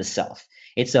transcend the self.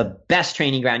 It's the best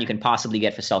training ground you can possibly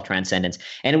get for self-transcendence.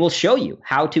 And it will show you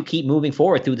how to keep moving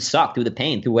forward through the suck, through the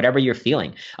pain, through whatever you're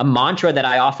feeling. A mantra that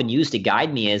I often use to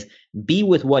guide me is be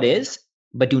with what is,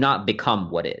 but do not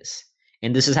become what is.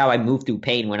 And this is how I move through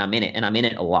pain when I'm in it. And I'm in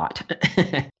it a lot.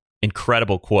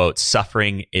 Incredible quote.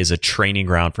 Suffering is a training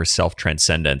ground for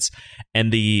self-transcendence.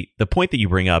 And the point that you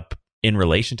bring up in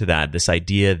relation to that, this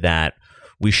idea that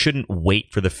we shouldn't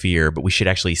wait for the fear, but we should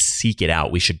actually seek it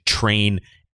out. We should train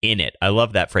in it. I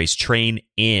love that phrase, train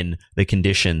in the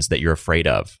conditions that you're afraid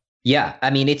of. Yeah, I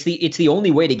mean, it's the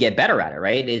only way to get better at it,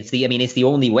 right? It's the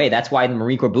only way. That's why in the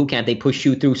Marine Corps Bootcamp, they push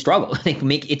you through struggle.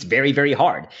 It's very, very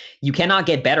hard. You cannot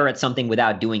get better at something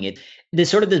without doing it. This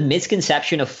sort of the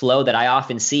misconception of flow that I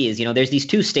often see is, there's these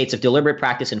two states of deliberate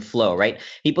practice and flow, right?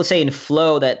 People say in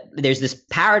flow that there's this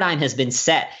paradigm has been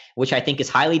set, which I think is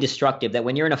highly destructive, that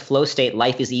when you're in a flow state,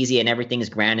 life is easy and everything is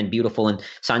grand and beautiful and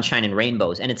sunshine and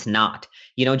rainbows. And it's not.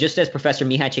 Just as Professor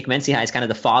Mihai Csikszentmihalyi is kind of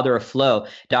the father of flow,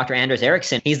 Dr. Anders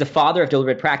Ericsson, he's the father of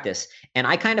deliberate practice. And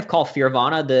I kind of call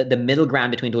Fearvana the middle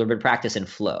ground between deliberate practice and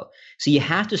flow. So you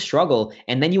have to struggle,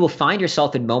 and then you will find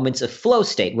yourself in moments of flow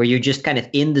state where you're just kind of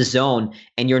in the zone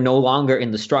and you're no longer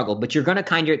in the struggle, but you're going to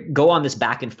kind of go on this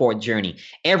back and forth journey.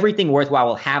 Everything worthwhile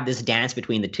will have this dance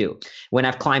between the two. When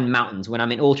I've climbed mountains, when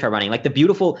I'm in ultra running, like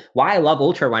why I love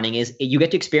ultra running is you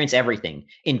get to experience everything.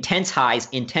 Intense highs,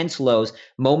 intense lows,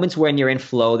 moments when you're in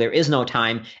flow, there is no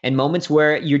time, and moments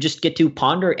where you just get to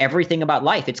ponder everything about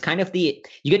life. It's kind of you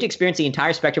get to experience the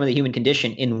entire spectrum of the human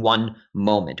condition in one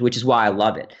moment, which is why I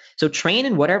love it. So train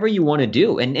in whatever you want to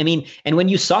do. And when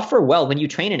you suffer well, when you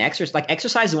train and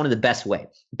exercise is one of the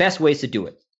best ways to do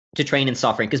it, to train in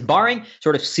suffering, because barring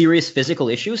sort of serious physical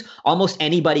issues, almost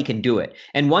anybody can do it.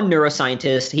 And one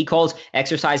neuroscientist, he calls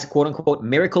exercise, quote unquote,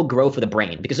 miracle grow for the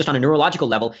brain, because just on a neurological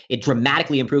level, it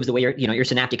dramatically improves the way your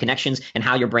synaptic connections and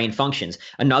how your brain functions.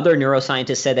 Another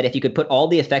neuroscientist said that if you could put all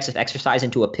the effects of exercise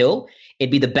into a pill,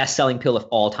 it'd be the best-selling pill of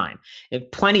all time.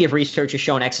 Plenty of research has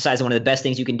shown exercise is one of the best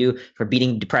things you can do for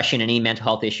beating depression and any mental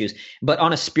health issues. But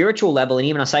on a spiritual level and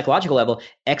even on a psychological level,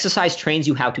 exercise trains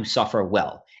you how to suffer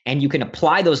well. And you can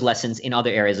apply those lessons in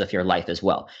other areas of your life as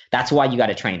well. That's why you got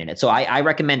to train in it. So I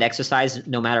recommend exercise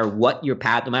no matter what your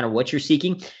path, no matter what you're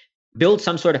seeking. Build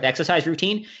some sort of exercise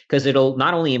routine, because it'll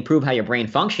not only improve how your brain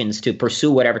functions to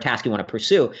pursue whatever task you want to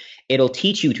pursue, it'll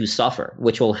teach you to suffer,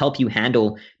 which will help you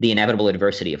handle the inevitable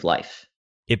adversity of life.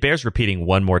 It bears repeating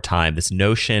one more time, this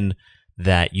notion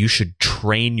that you should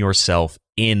train yourself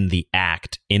in the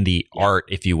act, in the art,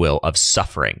 if you will, of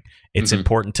suffering. It's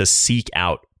important to seek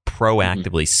out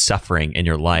proactively suffering in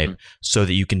your life so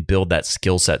that you can build that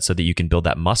skill set, so that you can build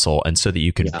that muscle, and so that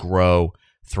you can grow,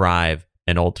 thrive,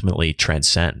 and ultimately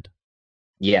transcend.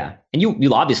 Yeah. And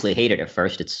you'll obviously hate it at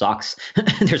first. It sucks.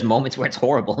 There's moments where it's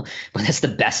horrible, but that's the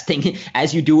best thing.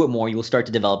 As you do it more, you'll start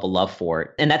to develop a love for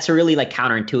it. And that's really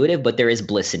counterintuitive, but there is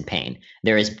bliss in pain.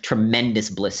 There is tremendous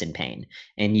bliss in pain.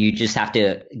 And you just have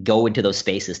to go into those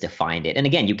spaces to find it. And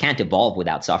again, you can't evolve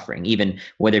without suffering, even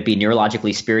whether it be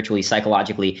neurologically, spiritually,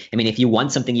 psychologically. I mean, if you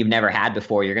want something you've never had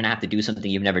before, you're going to have to do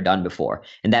something you've never done before.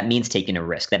 And that means taking a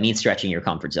risk. That means stretching your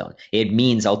comfort zone. It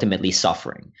means ultimately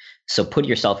suffering. So put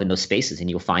yourself in those spaces and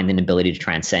you'll find an ability to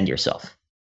transcend yourself.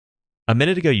 A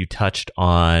minute ago, you touched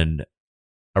on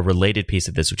a related piece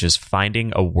of this, which is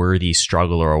finding a worthy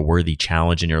struggle or a worthy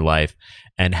challenge in your life,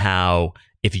 and how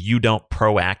if you don't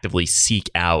proactively seek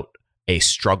out a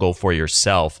struggle for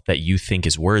yourself that you think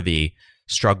is worthy,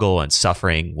 struggle and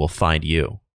suffering will find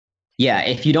you. Yeah,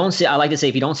 I like to say,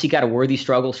 if you don't seek out a worthy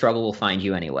struggle, struggle will find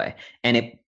you anyway.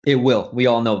 And it will. We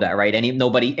all know that, right?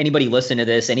 Anybody listen to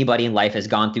this, anybody in life has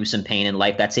gone through some pain in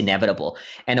life. That's inevitable.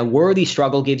 And a worthy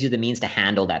struggle gives you the means to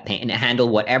handle that pain and handle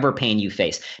whatever pain you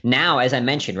face. Now, as I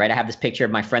mentioned, right, I have this picture of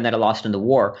my friend that I lost in the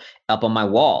war up on my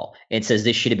wall. It says,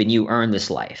 "This should have been you, earn this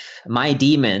life." My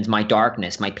demons, my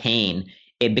darkness, my pain,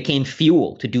 it became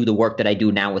fuel to do the work that I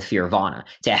do now with Fearvana,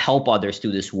 to help others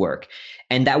do this work.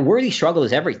 And that worthy struggle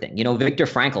is everything. Viktor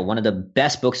Frankl, one of the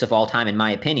best books of all time, in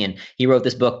my opinion, he wrote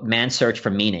this book, Man's Search for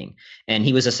Meaning. And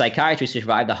he was a psychiatrist who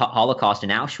survived the Holocaust in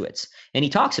Auschwitz. And he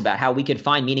talks about how we could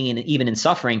find meaning even in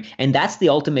suffering. And that's the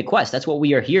ultimate quest. That's what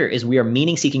we are here, is we are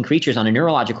meaning-seeking creatures on a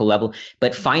neurological level,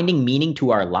 but finding meaning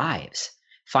to our lives.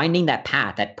 Finding that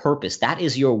path, that purpose, that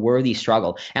is your worthy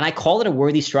struggle. And I call it a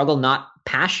worthy struggle, not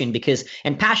passion,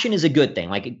 and passion is a good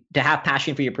thing. To have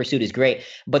passion for your pursuit is great.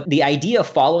 But the idea of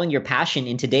following your passion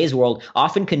in today's world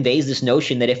often conveys this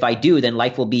notion that if I do, then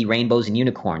life will be rainbows and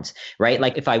unicorns, right?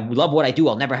 If I love what I do,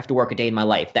 I'll never have to work a day in my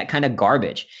life. That kind of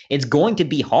garbage. It's going to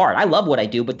be hard. I love what I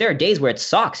do, but there are days where it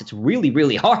sucks. It's really,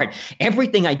 really hard.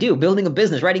 Everything I do, building a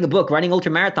business, writing a book, running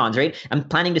ultra marathons, right? I'm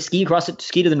planning to ski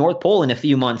to the North Pole in a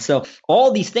few months. So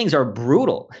all these things are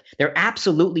brutal. They're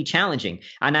absolutely challenging.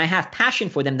 And I have passion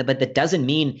for them, but that doesn't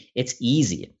mean it's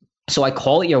easy. So I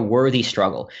call it your worthy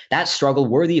struggle. That struggle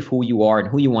worthy of who you are and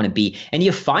who you want to be. And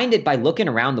you find it by looking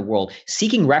around the world,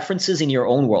 seeking references in your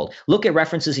own world. Look at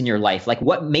references in your life,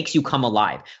 what makes you come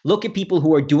alive. Look at people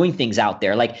who are doing things out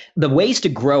there. The ways to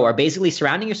grow are basically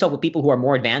surrounding yourself with people who are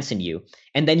more advanced than you.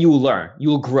 And then you will learn, you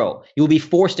will grow. You'll be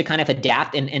forced to kind of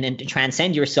adapt and to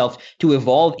transcend yourself, to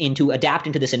adapt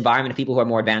into this environment of people who are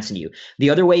more advanced than you. The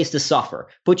other way is to suffer.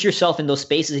 Put yourself in those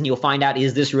spaces and you'll find out,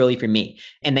 is this really for me?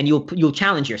 And then you'll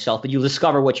challenge yourself, but you'll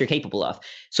discover what you're capable of.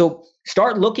 So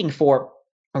start looking for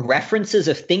references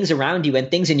of things around you and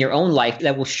things in your own life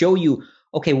that will show you,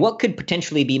 okay, what could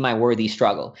potentially be my worthy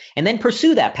struggle? And then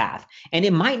pursue that path. And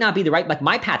it might not be the right, like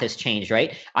my path has changed,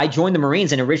 right? I joined the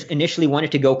Marines and initially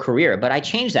wanted to go career, but I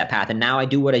changed that path. And now I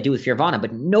do what I do with Fearvana,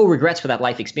 but no regrets for that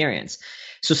life experience.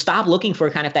 So stop looking for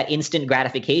kind of that instant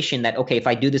gratification that, okay, if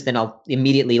I do this, then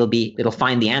it'll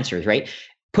find the answers, right?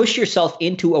 Push yourself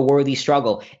into a worthy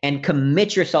struggle and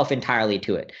commit yourself entirely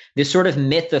to it. This sort of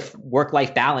myth of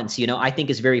work-life balance, I think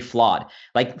is very flawed.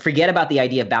 Like, forget about the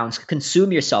idea of balance.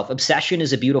 Consume yourself. Obsession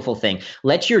is a beautiful thing.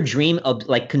 Let your dream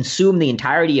consume the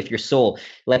entirety of your soul.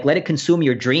 Like, let it consume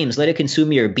your dreams. Let it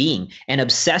consume your being, and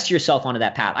obsess yourself onto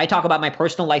that path. I talk about my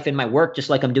personal life and my work just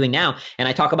like I'm doing now, and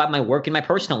I talk about my work and my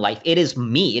personal life. It is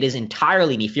me. It is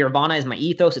entirely me. Fearvana is my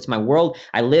ethos. It's my world.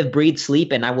 I live, breathe,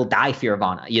 sleep, and I will die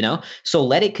Fearvana, So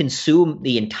let it consume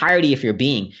the entirety of your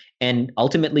being, and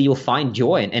ultimately you'll find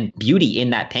joy and beauty in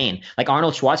that pain. Like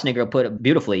Arnold Schwarzenegger put it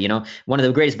beautifully, one of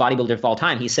the greatest bodybuilders of all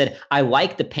time. He said, I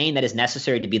like the pain that is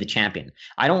necessary to be the champion.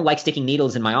 I don't like sticking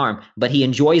needles in my arm, but he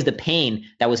enjoys the pain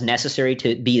that was necessary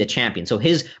to be the champion. So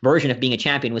his version of being a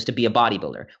champion was to be a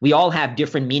bodybuilder. We all have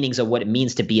different meanings of what it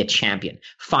means to be a champion.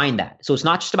 Find that. So it's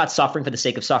not just about suffering for the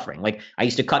sake of suffering. Like I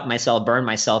used to cut myself, burn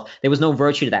myself. There was no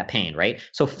virtue to that pain, right?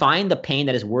 So find the pain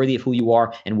that is worthy of who you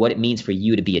are and what it means for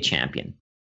you to be a champion.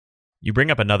 You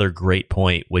bring up another great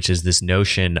point, which is this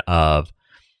notion of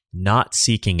not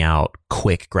seeking out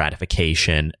quick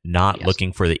gratification, not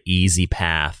looking for the easy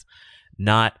path,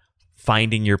 not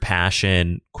finding your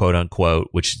passion, quote unquote,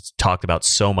 which is talked about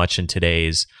so much in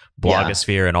today's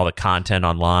blogosphere and all the content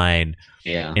online.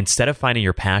 Yeah. Instead of finding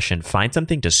your passion, find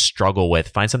something to struggle with,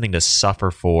 find something to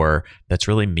suffer for that's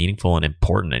really meaningful and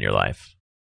important in your life.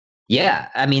 Yeah,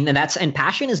 I mean, and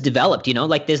passion is developed,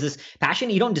 like there's this passion,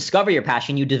 you don't discover your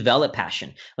passion, you develop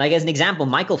passion. Like as an example,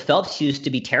 Michael Phelps used to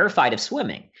be terrified of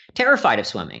swimming.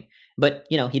 But,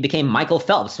 he became Michael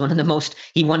Phelps,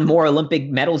 he won more Olympic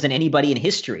medals than anybody in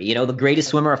history, the greatest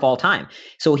swimmer of all time.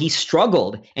 So he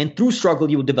struggled, and through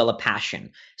struggle, you will develop passion.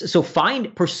 So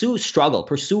pursue struggle,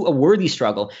 pursue a worthy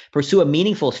struggle, pursue a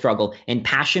meaningful struggle, and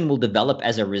passion will develop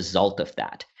as a result of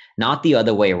that. Not the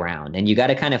other way around. And you got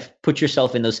to kind of put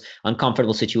yourself in those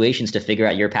uncomfortable situations to figure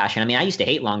out your passion. I mean, I used to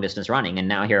hate long distance running, and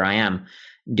now here I am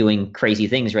doing crazy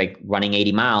things, like running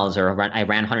 80 miles, or I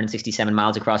ran 167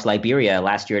 miles across Liberia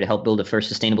last year to help build the first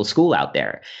sustainable school out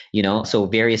there, so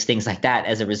various things like that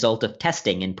as a result of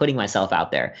testing and putting myself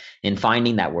out there and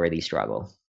finding that worthy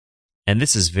struggle. And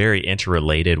this is very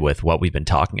interrelated with what we've been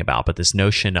talking about, but this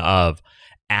notion of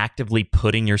actively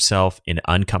putting yourself in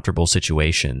uncomfortable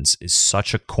situations is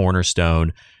such a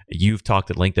cornerstone. You've talked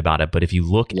at length about it, but if you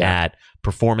look at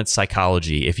performance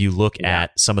psychology, if you look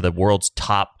at some of the world's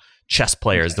top chess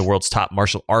players, the world's top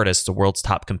martial artists, the world's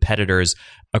top competitors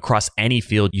across any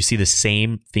field, you see the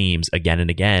same themes again and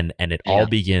again, and it all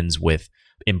begins with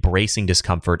embracing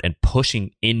discomfort and pushing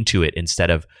into it instead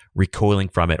of recoiling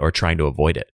from it or trying to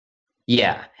avoid it.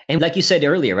 Yeah. And like you said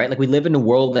earlier, right? Like we live in a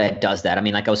world that does that. I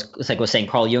mean, like I was saying,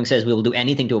 Carl Jung says we will do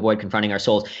anything to avoid confronting our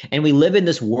souls. And we live in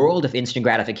this world of instant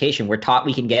gratification. We're taught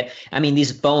we can get,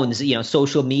 these phones,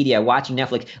 social media, watching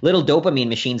Netflix, little dopamine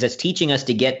machines that's teaching us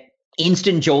to get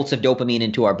instant jolts of dopamine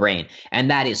into our brain. And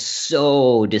that is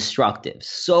so destructive,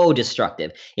 so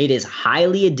destructive. It is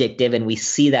highly addictive, and we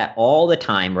see that all the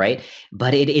time, right?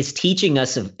 But it is teaching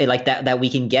us that we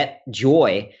can get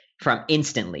joy from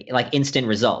instantly, like instant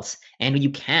results. And you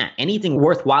can't. Anything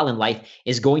worthwhile in life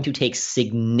is going to take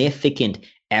significant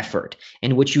effort.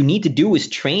 And what you need to do is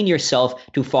train yourself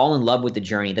to fall in love with the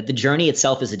journey, that the journey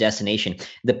itself is a destination.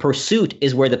 The pursuit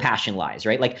is where the passion lies,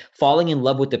 right? Like falling in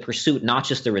love with the pursuit, not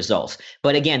just the results.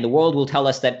 But again, the world will tell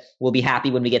us that we'll be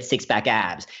happy when we get six-pack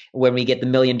abs, when we get the $1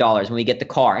 million, when we get the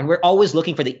car. And we're always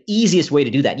looking for the easiest way to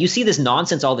do that. You see this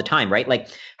nonsense all the time, right? Like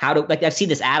I've seen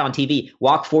this ad on TV,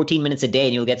 walk 14 minutes a day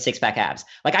and you'll get six-pack abs.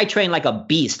 Like I train like a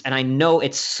beast, and I know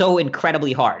it's so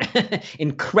incredibly hard,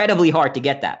 incredibly hard to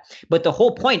get that. But the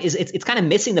whole point is it's kind of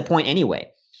missing the point anyway.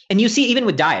 see even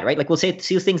with diet, right? Like we'll see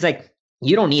things like,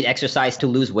 you don't need exercise to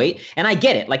lose weight. And I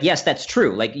get it. Like, yes, that's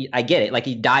true. Like, I get it. Like,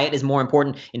 diet is more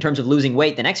important in terms of losing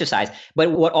weight than exercise.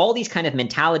 But what all these kind of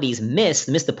mentalities miss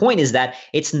the point is that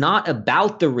it's not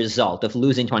about the result of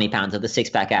losing 20 pounds, of the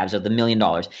six-pack abs, of the $1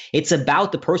 million. It's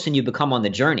about the person you become on the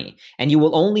journey. And you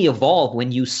will only evolve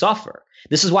when you suffer.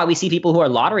 This is why we see people who are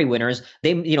lottery winners,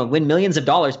 they win millions of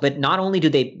dollars, but not only do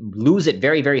they lose it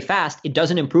very, very fast, it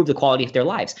doesn't improve the quality of their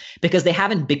lives because they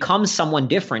haven't become someone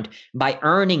different by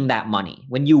earning that money.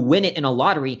 When you win it in a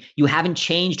lottery, you haven't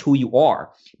changed who you are.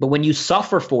 But when you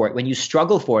suffer for it, when you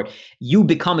struggle for it, you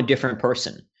become a different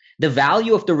person. The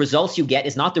value of the results you get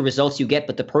is not the results you get,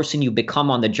 but the person you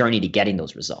become on the journey to getting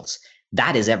those results.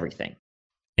 That is everything.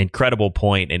 Incredible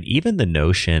point. And even the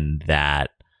notion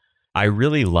that I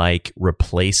really like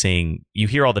replacing, you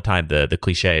hear all the time the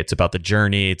cliche, it's about the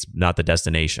journey, it's not the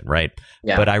destination, right?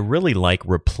 Yeah. But I really like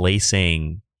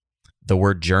replacing the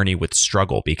word journey with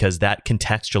struggle, because that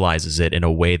contextualizes it in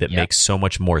a way that makes so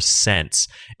much more sense.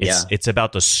 It's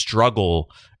about the struggle.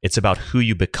 It's about who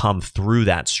you become through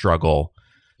that struggle.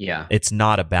 Yeah. It's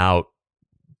not about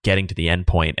getting to the end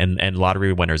point. And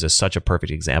Lottery Winners is such a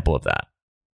perfect example of that.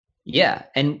 Yeah.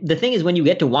 And the thing is, when you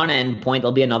get to one end point,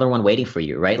 there'll be another one waiting for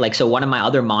you, right? Like, so one of my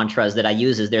other mantras that I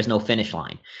use is there's no finish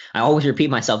line. I always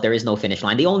repeat myself, there is no finish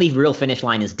line. The only real finish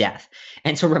line is death.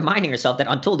 And so reminding yourself that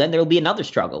until then, there will be another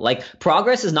struggle. Like,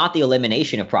 progress is not the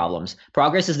elimination of problems.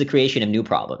 Progress is the creation of new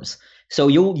problems. So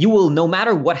you will, no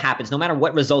matter what happens, no matter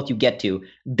what result you get to,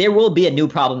 there will be a new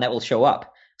problem that will show up.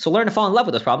 So learn to fall in love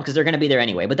with those problems, because they're going to be there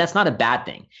anyway. But that's not a bad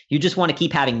thing. You just want to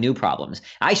keep having new problems.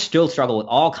 I still struggle with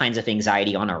all kinds of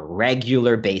anxiety on a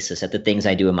regular basis at the things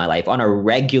I do in my life, on a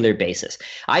regular basis.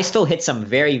 I still hit some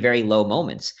very, very low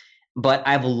moments. But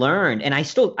I've learned, and I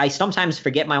sometimes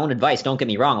forget my own advice. Don't get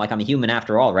me wrong. Like, I'm a human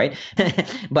after all, right?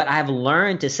 But I've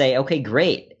learned to say, okay,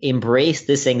 great. Embrace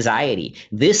this anxiety.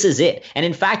 This is it. And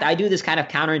in fact, I do this kind of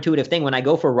counterintuitive thing when I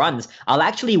go for runs. I'll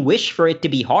actually wish for it to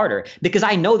be harder, because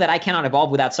I know that I cannot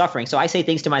evolve without suffering. So I say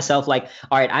things to myself like,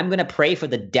 all right, I'm going to pray for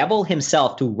the devil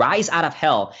himself to rise out of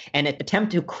hell and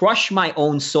attempt to crush my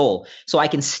own soul so I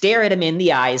can stare at him in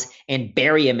the eyes and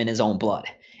bury him in his own blood.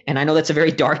 And I know that's a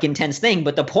very dark, intense thing,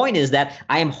 but the point is that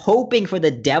I am hoping for the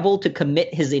devil to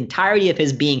commit his entirety of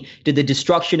his being to the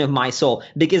destruction of my soul,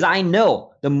 because I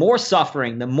know the more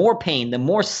suffering, the more pain, the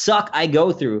more suck I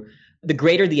go through, the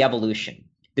greater the evolution.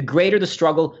 The greater the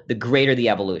struggle, the greater the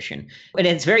evolution. And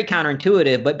it's very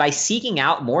counterintuitive, but by seeking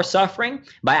out more suffering,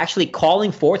 by actually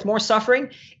calling forth more suffering,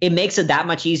 it makes it that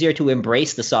much easier to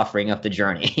embrace the suffering of the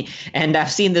journey. And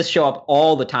I've seen this show up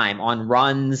all the time on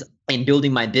runs, in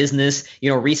building my business.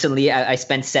 Recently I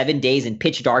spent 7 days in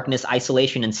pitch darkness,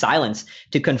 isolation, and silence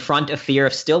to confront a fear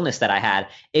of stillness that I had.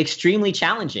 Extremely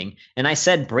challenging. And I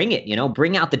said, bring it,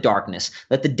 bring out the darkness.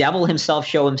 Let the devil himself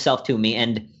show himself to me,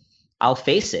 and I'll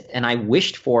face it. And I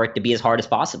wished for it to be as hard as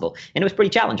possible. And it was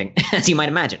pretty challenging, as you might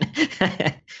imagine.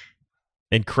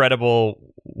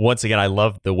 Incredible. Once again, I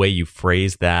love the way you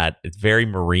phrase that. It's very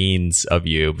Marines of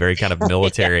you, very kind of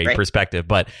military right. perspective,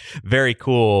 but very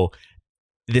cool.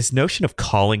 This notion of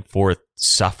calling forth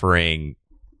suffering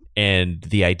and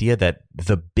the idea that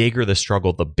the bigger the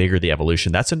struggle, the bigger the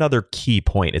evolution. That's another key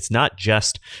point. It's not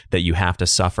just that you have to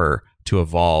suffer to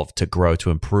evolve, to grow,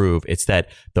 to improve. It's that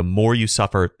the more you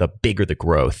suffer, the bigger the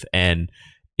growth. And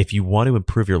if you want to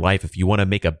improve your life, if you want to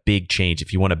make a big change,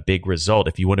 if you want a big result,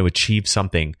 if you want to achieve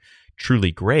something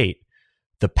truly great,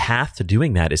 the path to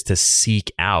doing that is to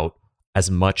seek out as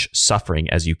much suffering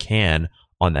as you can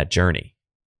on that journey.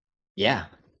 Yeah,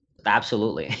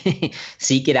 absolutely.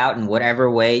 Seek it out in whatever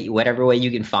way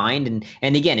you can find.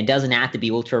 And again, it doesn't have to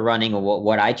be ultra running or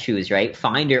what I choose, right?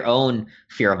 Find your own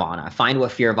Fearvana. Find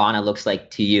what Fearvana looks like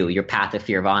to you, your path of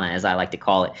Fearvana, as I like to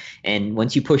call it. And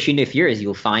once you push into fears,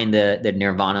 you'll find the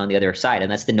nirvana on the other side. And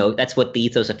that's what the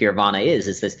ethos of Fearvana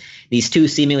is these two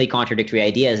seemingly contradictory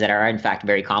ideas that are in fact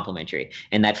very complementary.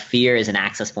 And that fear is an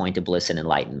access point to bliss and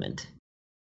enlightenment.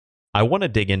 I want to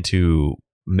dig into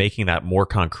making that more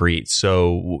concrete.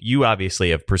 So you obviously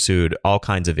have pursued all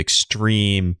kinds of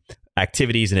extreme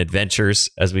activities and adventures,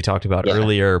 as we talked about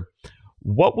earlier.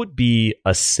 What would be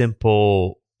a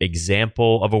simple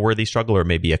example of a worthy struggle, or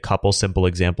maybe a couple simple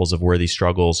examples of worthy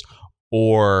struggles,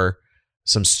 or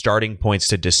some starting points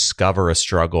to discover a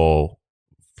struggle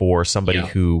for somebody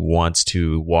who wants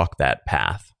to walk that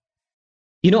path?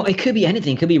 It could be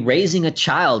anything. It could be raising a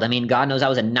child. I mean, God knows I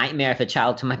was a nightmare of a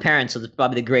child to my parents. So it's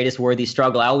probably the greatest worthy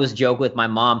struggle. I always joke with my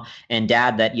mom and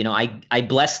dad that, I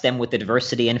blessed them with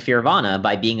adversity and Fearvana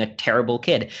by being a terrible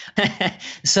kid.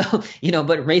 So,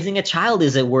 but raising a child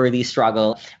is a worthy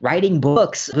struggle. Writing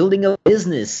books, building a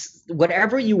business,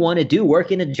 whatever you want to do,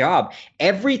 working a job,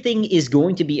 everything is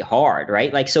going to be hard,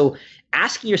 right? Like, so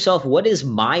asking yourself, what is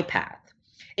my path?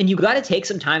 And you got to take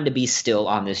some time to be still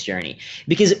on this journey,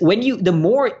 because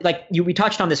we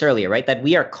touched on this earlier, right? That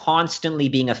we are constantly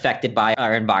being affected by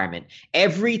our environment.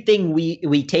 Everything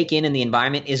we take in the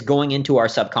environment is going into our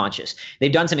subconscious.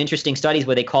 They've done some interesting studies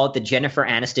where they call it the Jennifer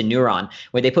Aniston neuron,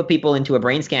 where they put people into a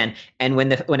brain scan, and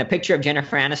when a picture of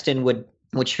Jennifer Aniston would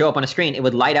would show up on a screen, it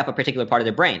would light up a particular part of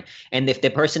their brain. And if the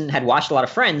person had watched a lot of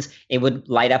Friends, it would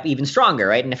light up even stronger,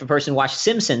 right? And if a person watched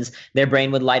Simpsons, their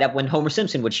brain would light up when Homer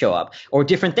Simpson would show up, or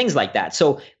different things like that.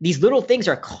 So these little things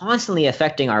are constantly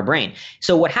affecting our brain.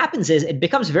 So what happens is it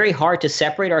becomes very hard to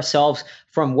separate ourselves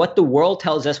from what the world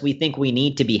tells us we think we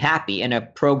need to be happy and a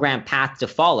programmed path to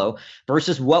follow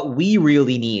versus what we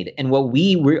really need and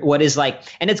what is like.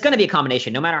 And it's going to be a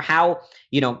combination, no matter how,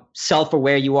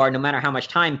 self-aware you are, no matter how much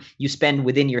time you spend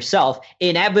within yourself,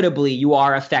 inevitably you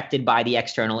are affected by the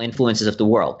external influences of the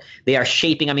world. They are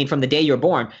shaping, from the day you're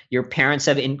born, your parents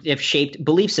have shaped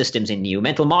belief systems in you,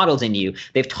 mental models in you.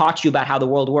 They've taught you about how the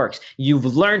world works. You've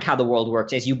learned how the world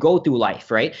works as you go through life,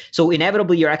 right? So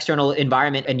inevitably your external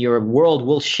environment and your world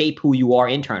will shape who you are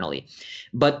internally.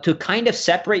 But to kind of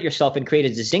separate yourself and create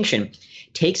a distinction,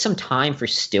 take some time for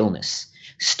stillness.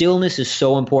 Stillness is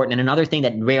so important. And another thing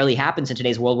that rarely happens in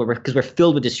today's world because we're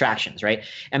filled with distractions, right?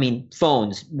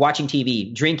 Phones, watching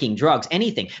TV, drinking, drugs,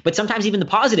 anything, but sometimes even the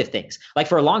positive things. Like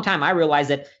for a long time, I realized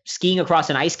that skiing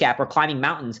across an ice cap or climbing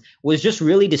mountains was just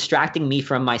really distracting me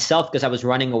from myself because I was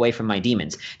running away from my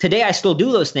demons. Today, I still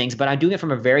do those things, but I'm doing it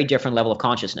from a very different level of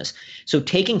consciousness. So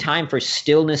taking time for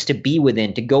stillness to be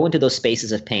within, to go into those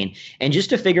spaces of pain, and just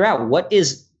to figure out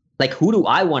who do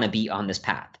I want to be on this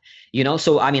path?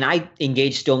 So I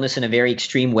engage stillness in a very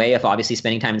extreme way of obviously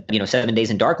spending time, 7 days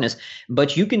in darkness,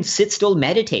 but you can sit still,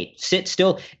 meditate, sit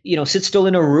still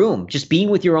in a room, just being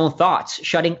with your own thoughts,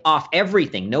 shutting off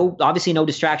everything. Obviously no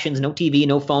distractions, no TV,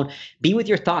 no phone. Be with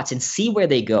your thoughts and see where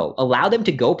they go. Allow them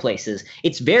to go places.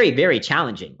 It's very, very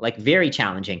challenging, very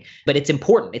challenging, but it's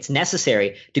important. It's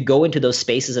necessary to go into those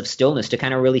spaces of stillness to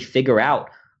kind of really figure out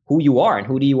who you are and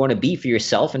who do you want to be for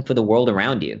yourself and for the world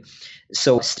around you.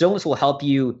 So stillness will help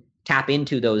you tap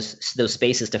into those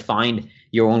spaces to find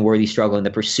your own worthy struggle and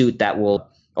the pursuit that will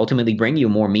ultimately bring you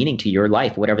more meaning to your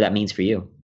life, whatever that means for you.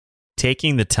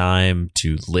 Taking the time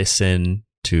to listen,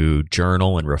 to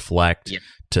journal and reflect,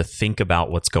 to think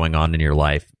about what's going on in your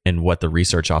life, and what the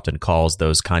research often calls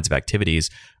those kinds of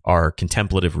activities are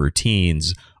contemplative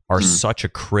routines, are such a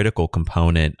critical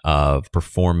component of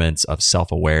performance, of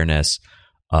self-awareness,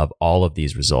 of all of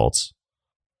these results.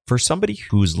 For somebody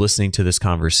who's listening to this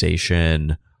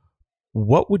conversation,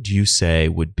 what would you say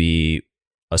would be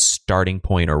a starting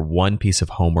point or one piece of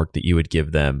homework that you would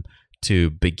give them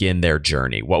to begin their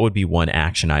journey? What would be one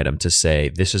action item to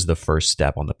say, this is the first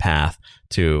step on the path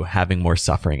to having more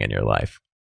suffering in your life?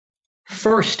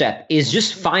 First step is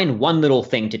just find one little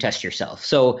thing to test yourself.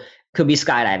 So could be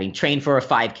skydiving, train for a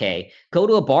 5K, go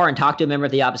to a bar and talk to a member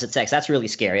of the opposite sex. That's really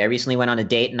scary. I recently went on a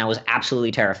date and I was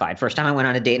absolutely terrified. First time I went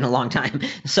on a date in a long time.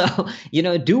 So,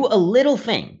 do a little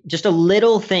thing, just a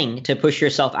little thing to push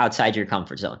yourself outside your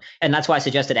comfort zone. And that's why I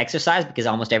suggested exercise, because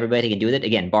almost everybody can do that.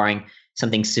 Again, barring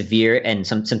something severe and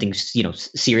something,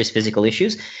 serious physical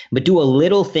issues, but do a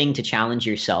little thing to challenge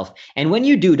yourself. And when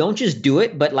you do, don't just do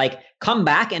it, but come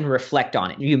back and reflect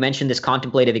on it. You mentioned this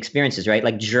contemplative experiences,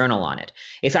 right? Journal on it.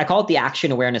 I call it the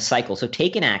action awareness cycle. So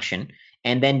take an action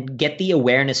and then get the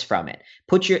awareness from it.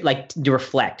 To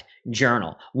reflect,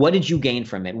 journal. What did you gain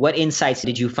from it? What insights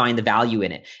did you find the value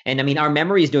in it? And our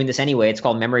memory is doing this anyway. It's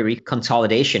called memory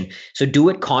reconsolidation. So do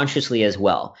it consciously as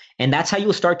well. And that's how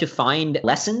you'll start to find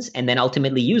lessons and then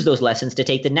ultimately use those lessons to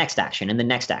take the next action and the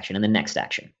next action and the next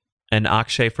action. And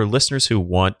Akshay, for listeners who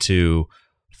want to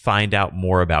find out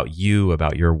more about you,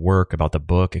 about your work, about the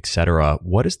book, etc.,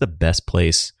 what is the best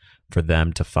place for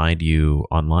them to find you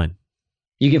online?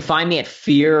 You can find me at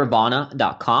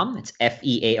fearvana.com. It's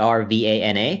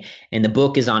FEARVANA. And the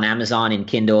book is on Amazon in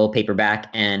Kindle, paperback,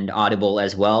 and Audible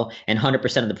as well. And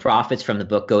 100% of the profits from the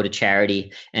book go to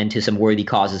charity and to some worthy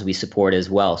causes we support as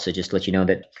well. So just to let you know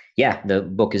that, the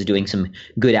book is doing some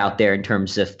good out there in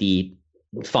terms of the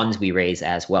funds we raise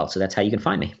as well. So that's how you can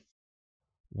find me.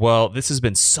 Well, this has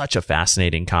been such a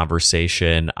fascinating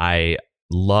conversation. I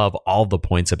love all the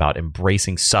points about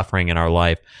embracing suffering in our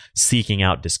life, seeking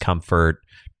out discomfort,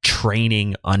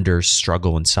 training under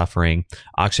struggle and suffering.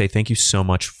 Akshay, thank you so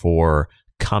much for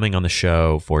coming on the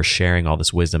show, for sharing all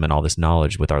this wisdom and all this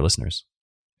knowledge with our listeners.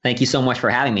 Thank you so much for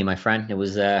having me, my friend. It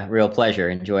was a real pleasure.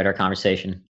 Enjoyed our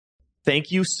conversation.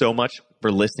 Thank you so much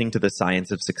for listening to The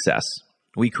Science of Success.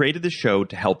 We created this show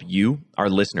to help you, our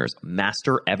listeners,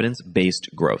 master evidence-based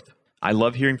growth. I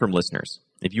love hearing from listeners.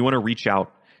 If you want to reach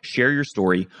out, share your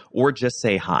story, or just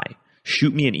say hi,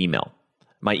 shoot me an email.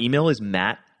 My email is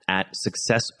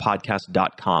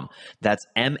matt@successpodcast.com. That's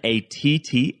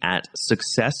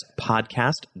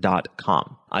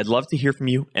MATT@successpodcast.com. I'd love to hear from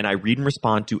you, and I read and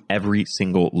respond to every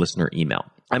single listener email.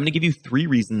 I'm going to give you 3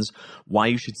 reasons why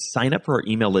you should sign up for our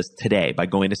email list today by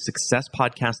going to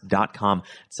successpodcast.com,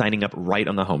 signing up right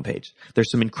on the homepage. There's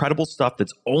some incredible stuff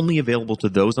that's only available to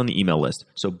those on the email list,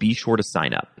 so be sure to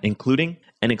sign up, including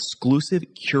an exclusive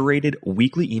curated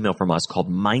weekly email from us called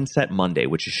Mindset Monday,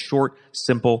 which is short,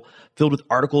 simple, filled with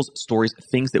articles, stories,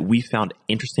 things that we found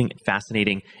interesting and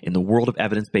fascinating in the world of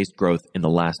evidence-based growth in the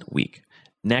last week.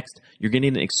 Next, you're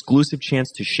getting an exclusive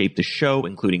chance to shape the show,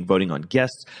 including voting on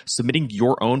guests, submitting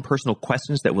your own personal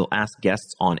questions that we'll ask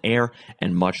guests on air,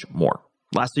 and much more.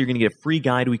 Lastly, you're going to get a free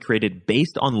guide we created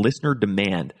based on listener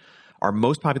demand, our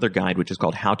most popular guide, which is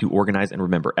called How to Organize and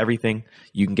Remember Everything.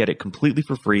 You can get it completely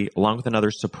for free, along with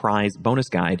another surprise bonus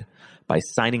guide by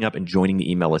signing up and joining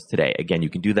the email list today. Again,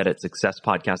 you can do that at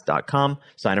successpodcast.com,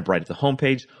 sign up right at the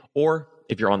homepage, or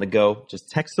if you're on the go, just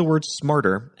text the word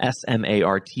SMARTER,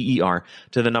 SMARTER,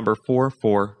 to the number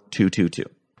 44222.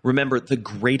 Remember, the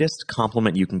greatest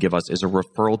compliment you can give us is a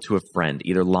referral to a friend,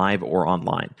 either live or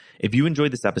online. If you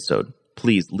enjoyed this episode,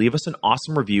 please leave us an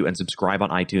awesome review and subscribe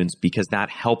on iTunes, because that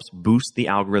helps boost the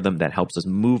algorithm, that helps us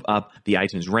move up the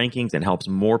iTunes rankings and helps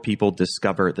more people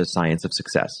discover the science of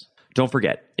success. Don't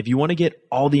forget, if you want to get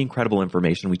all the incredible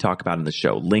information we talk about in the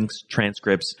show, links,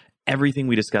 transcripts, everything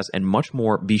we discuss, and much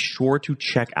more, be sure to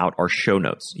check out our show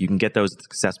notes. You can get those at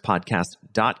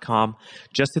successpodcast.com.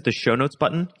 Just hit the show notes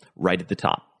button right at the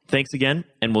top. Thanks again,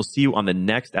 and we'll see you on the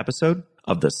next episode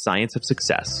of The Science of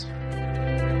Success.